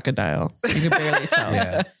a crocodile. You could barely tell.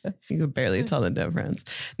 Yeah. You could barely tell the difference.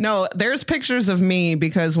 No, there's pictures of me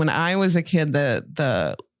because when I was a kid,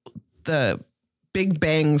 the big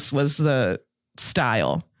bangs was the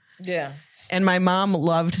style. Yeah. And my mom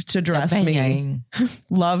loved to dress me.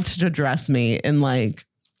 Loved to dress me in like,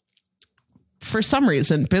 for some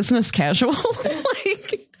reason, business casual.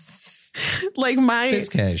 like my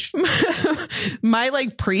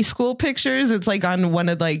like preschool pictures. It's like on one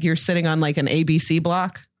of like you're sitting on like an ABC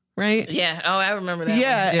block, right? Yeah. Oh, I remember that.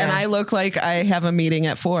 Yeah, and I look like I have a meeting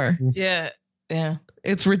at 4. Yeah. Yeah.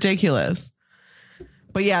 It's ridiculous.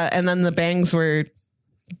 But yeah, and then the bangs were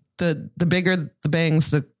the bigger the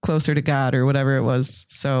bangs, the closer to God or whatever it was.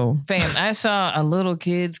 So fam, I saw a little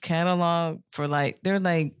kid's catalog for like, they're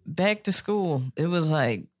like back to school. It was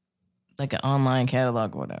like an online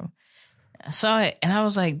catalog or whatever. I saw it and I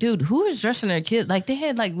was like, dude, who is dressing their kid? Like they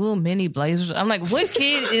had like little mini blazers. I'm like, what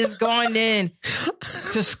kid is going in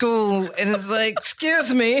to school and it's like,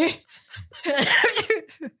 excuse me.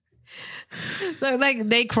 Like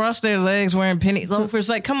they cross their legs wearing penny loafers.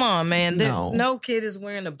 Like, come on, man. No kid is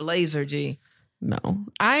wearing a blazer, G. No,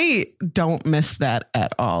 I don't miss that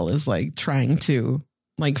at all. Is like trying to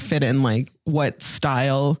like fit in like what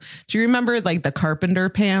style. Do you remember like the carpenter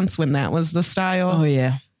pants when that was the style? Oh,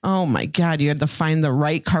 yeah. Oh, my God. You had to find the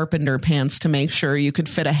right carpenter pants to make sure you could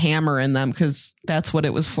fit a hammer in them because that's what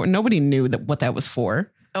it was for. Nobody knew what that was for.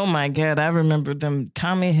 Oh my God, I remember them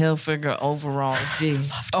Tommy Hilfiger overalls. Gee.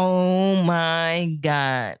 Oh my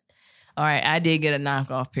God. All right, I did get a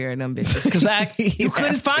knockoff pair of them bitches because you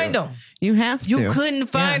couldn't find them. You have to. You couldn't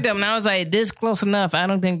find them. And I was like, this close enough. I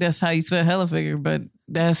don't think that's how you spell Hilfiger, but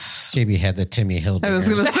that's... JB had the Timmy Hilfiger. I was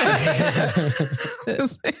going to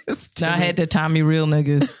say. I had the Tommy Real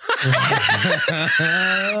niggas.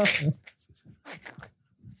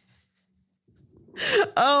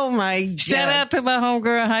 Oh my God. Shout out to my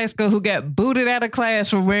homegirl in high school who got booted out of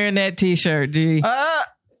class for wearing that t-shirt, G.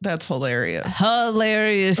 That's hilarious.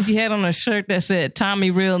 Hilarious. She had on a shirt that said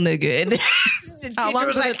Tommy Real Nigga. And how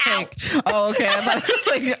long did it take? Oh, okay. I thought it was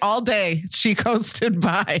like all day. She coasted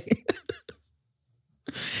by.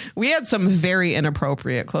 We had some very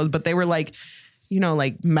inappropriate clothes, but they were like, you know,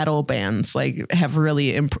 like metal bands, like have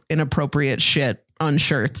really inappropriate shit on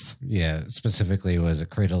shirts. Yeah. Specifically was a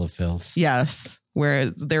Cradle of Filth. Yes. Where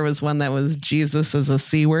there was one that was Jesus is a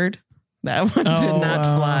C word. That one did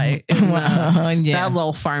not fly in that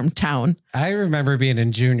little farm town. I remember being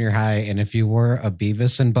in junior high, and if you wore a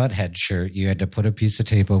Beavis and Butthead shirt, you had to put a piece of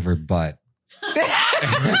tape over butt.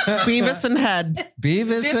 Beavis and Head.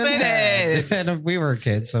 Beavis and Head. And we were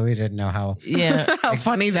kids, so we didn't know how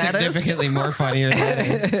funny that is. Significantly more funnier that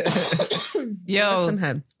is. Yo, and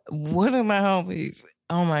Head. One of my homies,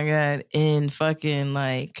 oh my God, in fucking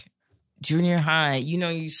like junior high, you know,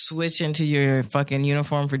 you switch into your fucking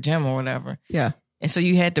uniform for gym or whatever. Yeah. And so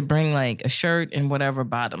you had to bring like a shirt and whatever,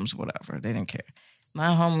 bottoms, whatever. They didn't care. My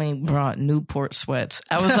homie brought Newport sweats.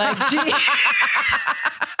 I was like, gee.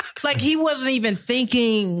 Like he wasn't even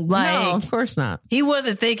thinking like. No, of course not. He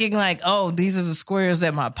wasn't thinking like, oh, these are the squares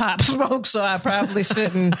that my pop smoked, so I probably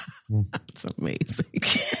shouldn't. That's amazing.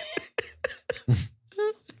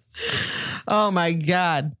 Oh my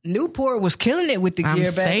God. Newport was killing it with the gear I'm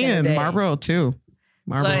back saying, in the day. Marlboro too.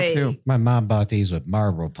 Marlboro too. My mom bought these with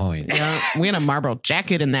Marlboro points. Yeah, we had a Marlboro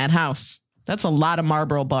jacket in that house. That's a lot of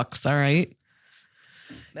Marlboro bucks, all right?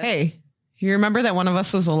 Hey, you remember that one of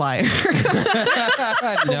us was a liar?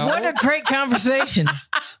 No. What a great conversation.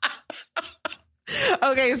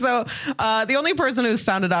 Okay, so the only person who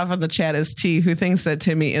sounded off in the chat is T, who thinks that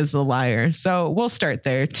Timmy is the liar. So we'll start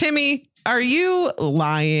there. Timmy, are you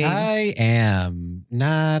lying? I am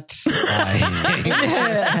not lying.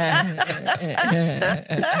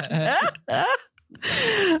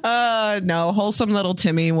 No, wholesome little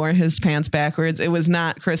Timmy wore his pants backwards. It was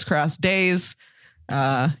not crisscross days.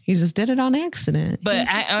 He just did it on accident. But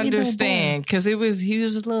I understand because he was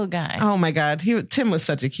a little guy. Oh my God. Tim was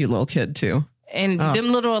such a cute little kid too. And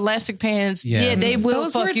them little elastic pants, they will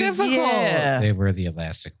Those fuck were you. difficult. Yeah. They were the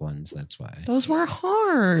elastic ones. That's why. Those were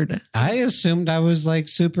hard. I assumed I was like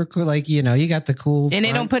super cool. Like, you got the cool. And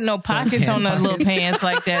they don't put no pockets on the little pants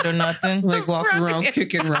like that or nothing. Like walking around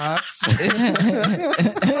kicking rocks.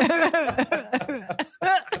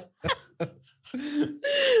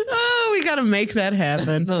 Oh, we got to make that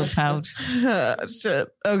happen. Little pouch. Shit.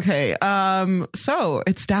 Okay. So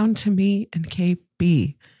it's down to me and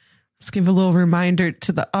KB. Let's give a little reminder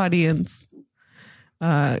to the audience.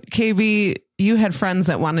 KB, you had friends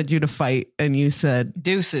that wanted you to fight, and you said,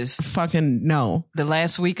 Deuces. fucking no. The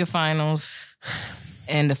last week of finals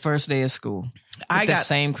and the first day of school. I got the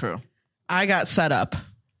same crew. I got set up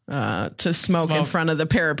to smoke in front of the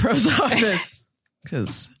parapro's office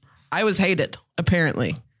because I was hated,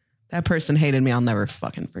 apparently. That person hated me. I'll never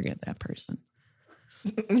fucking forget that person.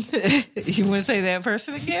 You want to say that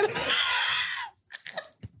person again?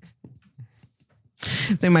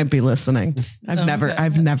 They might be listening.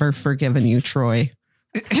 I've never forgiven you, Troy.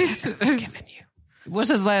 Forgiven you. What's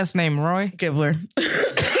his last name, Roy? Givler.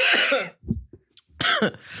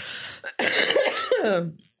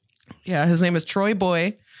 Yeah, his name is Troy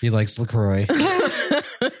Boy. He likes LaCroix.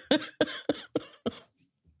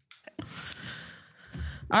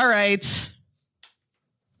 All right.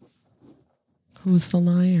 Who's the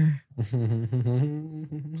liar?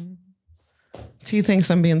 He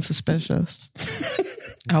thinks I'm being suspicious.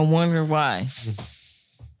 I wonder why.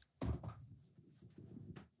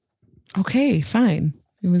 Okay, fine.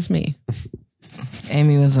 It was me.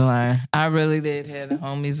 Aimee was a liar. I really did have the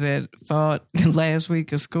homies that fought last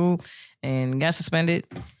week of school and got suspended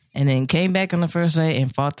and then came back on the first day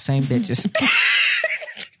and fought the same bitches.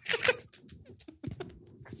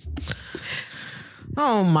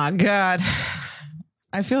 Oh my God.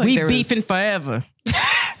 I feel like We there was beefing forever.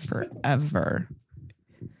 forever.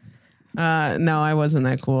 No, I wasn't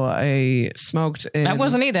that cool. I smoked in I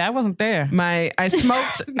wasn't either. I wasn't there. I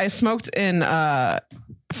smoked in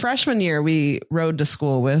freshman year. We rode to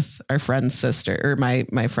school with our friend's sister, or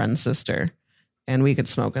my friend's sister, and we could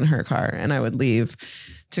smoke in her car, and I would leave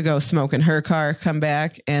to go smoke in her car, come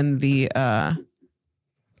back, and the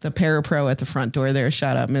parapro at the front door there,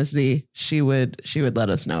 shout out Ms. Z, she would let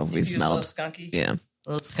us know if we smelled. A little skunky. Yeah.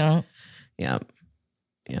 A little skunk. Yep.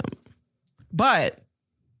 But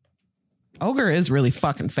Ogre is really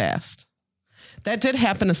fucking fast. That did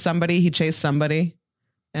happen to somebody. He chased somebody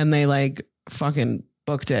and they like fucking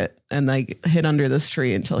booked it and like hid under this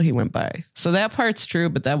tree until he went by. So that part's true,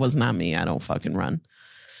 but that was not me. I don't fucking run.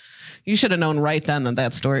 You should have known right then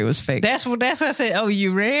that story was fake. That's what I said. Oh,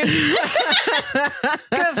 you ran?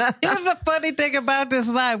 Because here's the funny thing about this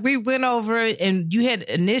live. We went over it and you had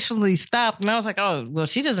initially stopped and I was like, oh, well,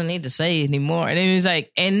 she doesn't need to say anymore. And then he was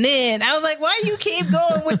like, and then I was like, why you keep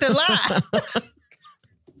going with the lie?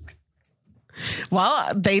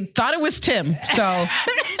 Well, they thought it was Tim, so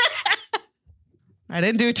I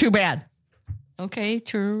didn't do too bad. Okay,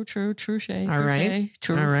 true, shade. All right.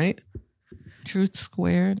 Truth. All right. Truth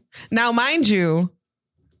squared. Now, mind you,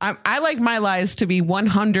 I like my lies to be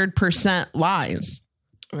 100% lies.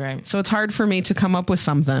 Right. So it's hard for me to come up with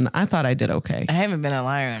something. I thought I did okay. I haven't been a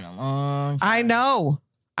liar in a long time. I know.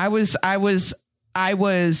 I was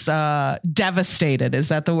devastated. Is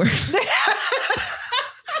that the word?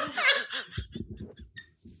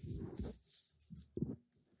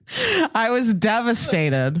 I was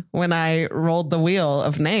devastated when I rolled the wheel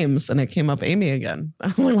of names and it came up Aimee again. I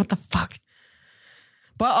was like, what the fuck?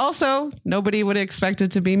 But also, nobody would expect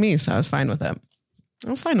it to be me, so I was fine with it.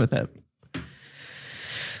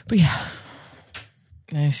 But yeah.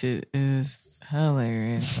 That shit is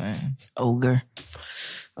hilarious, man. Ogre.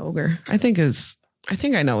 I think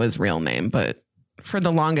I know his real name, but for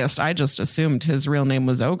the longest, I just assumed his real name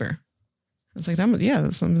was Ogre. I was like,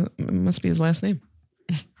 that must be his last name.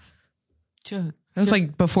 Chuck. That was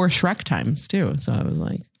like before Shrek times too. So I was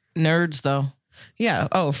like, Nerds, though. yeah.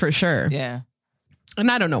 Oh, for sure. Yeah. And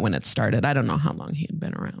I don't know when it started. I don't know how long he had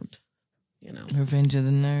been around. Revenge of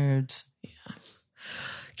the Nerds. Yeah.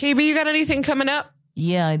 KB, you got anything coming up?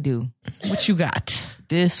 Yeah, I do. What you got?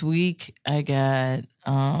 This week, I got,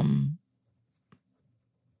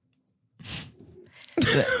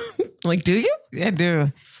 Like, do you? I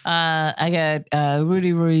do. I got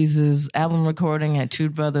Rudy Ruiz's album recording at Two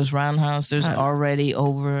Brothers Roundhouse. There's already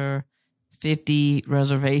over 50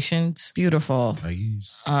 reservations. Beautiful.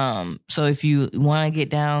 So if you want to get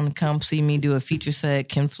down, come see me do a feature set.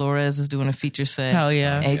 Ken Flores is doing a feature set. Hell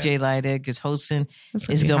yeah. AJ Leidig is hosting. This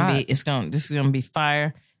is gonna be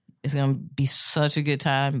fire. It's gonna be such a good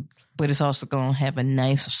time, but it's also gonna have a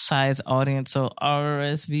nice size audience. So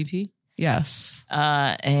RSVP. Yes.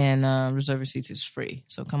 And reserve your seats is free.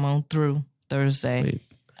 So come on through Thursday. Sweet.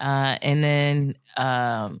 And then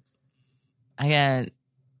I got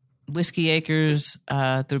Whiskey Acres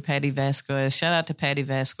through Patty Vasquez. Shout out to Patty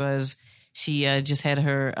Vasquez. She just had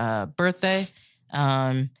her birthday.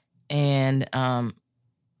 And I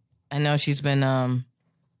know she's been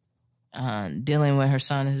dealing with her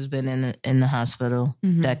son who's been in the hospital,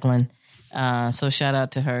 Declan. So shout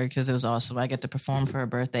out to her because it was awesome. I get to perform for her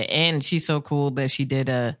birthday, and she's so cool that she did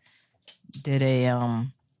a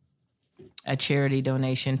charity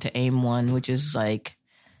donation to Aimee, which is like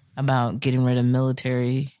about getting rid of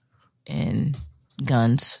military and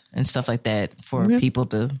guns and stuff like that for people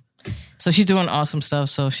to. So she's doing awesome stuff.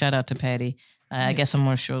 So shout out to Patty. I got some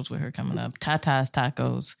more shows with her coming up. Tata's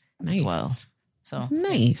Tacos as well. So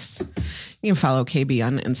nice. You can follow KB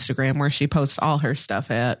on Instagram where she posts all her stuff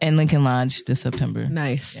at. And Lincoln Lodge this September.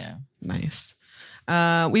 Nice. Yeah. Nice.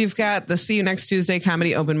 We've got the See You Next Tuesday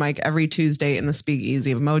comedy open mic every Tuesday in the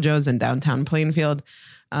Speakeasy of Mojo's in downtown Plainfield.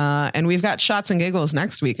 And we've got Shots and Giggles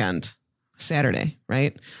next weekend, Saturday,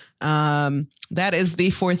 right? That is the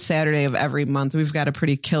fourth Saturday of every month. We've got a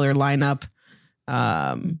pretty killer lineup.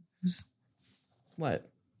 What?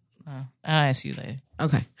 I'll ask you later.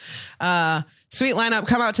 Okay. Sweet lineup.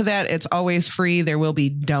 Come out to that. It's always free. There will be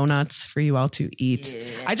donuts for you all to eat. Yeah.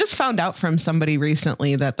 I just found out from somebody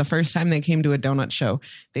recently that the first time they came to a donut show,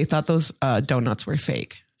 they thought those donuts were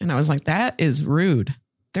fake. And I was like, that is rude.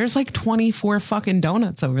 There's like 24 fucking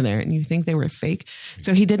donuts over there and you think they were fake.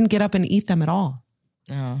 So he didn't get up and eat them at all.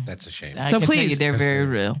 Oh, that's a shame. So please, they're very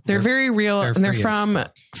real. They're very real, and they're from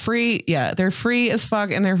free. Yeah, they're free as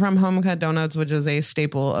fuck, and they're from Home Cut Donuts, which is a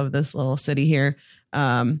staple of this little city here.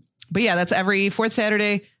 But yeah, that's every fourth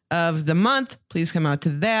Saturday of the month. Please come out to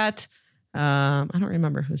that. I don't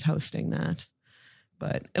remember who's hosting that,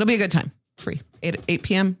 but it'll be a good time. Free 8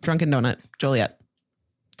 p.m. Drunken Donut, Joliet.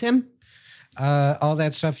 Tim. All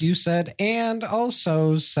that stuff you said. And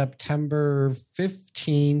also September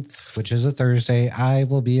 15th, which is a Thursday, I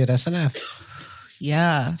will be at SNF.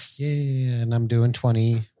 Yes. Yeah. And I'm doing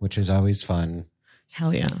 20, which is always fun.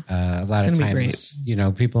 Hell yeah. A lot of times, you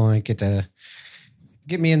know, people might get to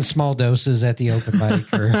get me in small doses at the open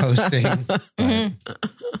mic or hosting.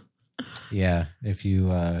 Yeah. If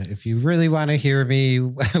you really want to hear me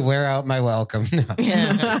wear out my welcome. No.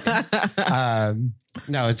 Yeah.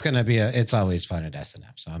 No, it's going to be it's always fun at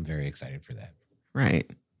SNF. So I'm very excited for that. Right.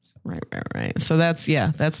 So that's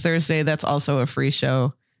Thursday. That's also a free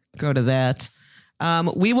show. Go to that.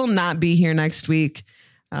 We will not be here next week.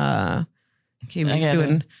 We're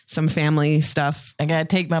doing some family stuff. I got to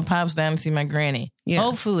take my pops down to see my granny. Yeah.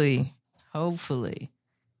 Hopefully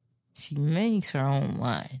she makes her own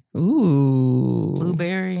wine. Ooh.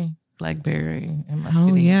 Blueberry. Blackberry and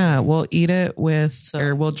muscadine. Oh yeah, we'll eat it with,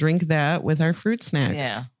 or we'll drink that with our fruit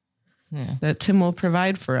snacks. Yeah, that Tim will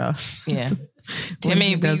provide for us. Yeah,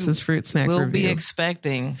 Timmy does his fruit snack. We'll review. be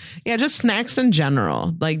expecting. Yeah, just snacks in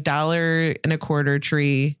general, like $1.25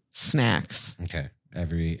 tree snacks. Okay,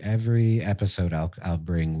 every episode I'll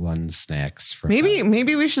bring one snacks from.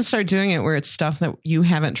 Maybe we should start doing it where it's stuff that you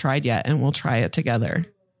haven't tried yet, and we'll try it together.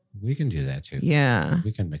 We can do that too. Yeah.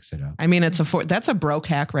 We can mix it up. I mean, that's a broke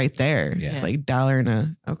hack right there. Yeah. It's like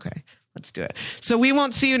 $1 okay, let's do it. So we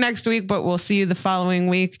won't see you next week, but we'll see you the following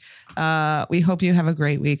week. We hope you have a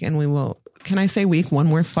great week, and we will, can I say week one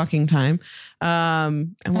more fucking time?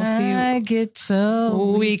 And we'll see you. I get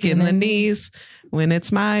so weak in the knees when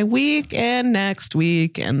it's my week and next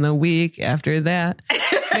week and the week after that.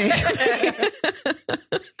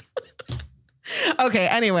 Okay,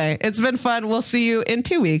 anyway, it's been fun. We'll see you in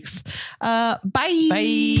 2 weeks. Bye. Bye.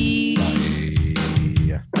 It's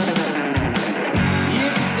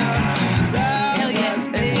time to laugh. Hell yes,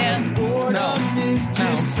 it yes. It was.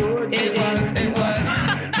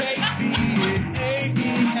 Baby and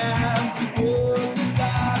Aimee have just pulled the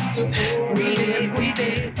doctor. We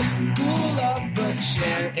did. Pull up but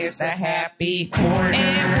share. It's the happy corner.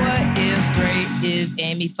 And what is great is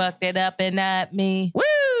Aimee fucked it up and not me.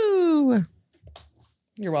 Woo!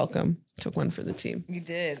 You're welcome. Took one for the team. You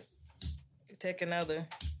did. Take another.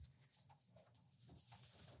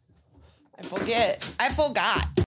 I forgot.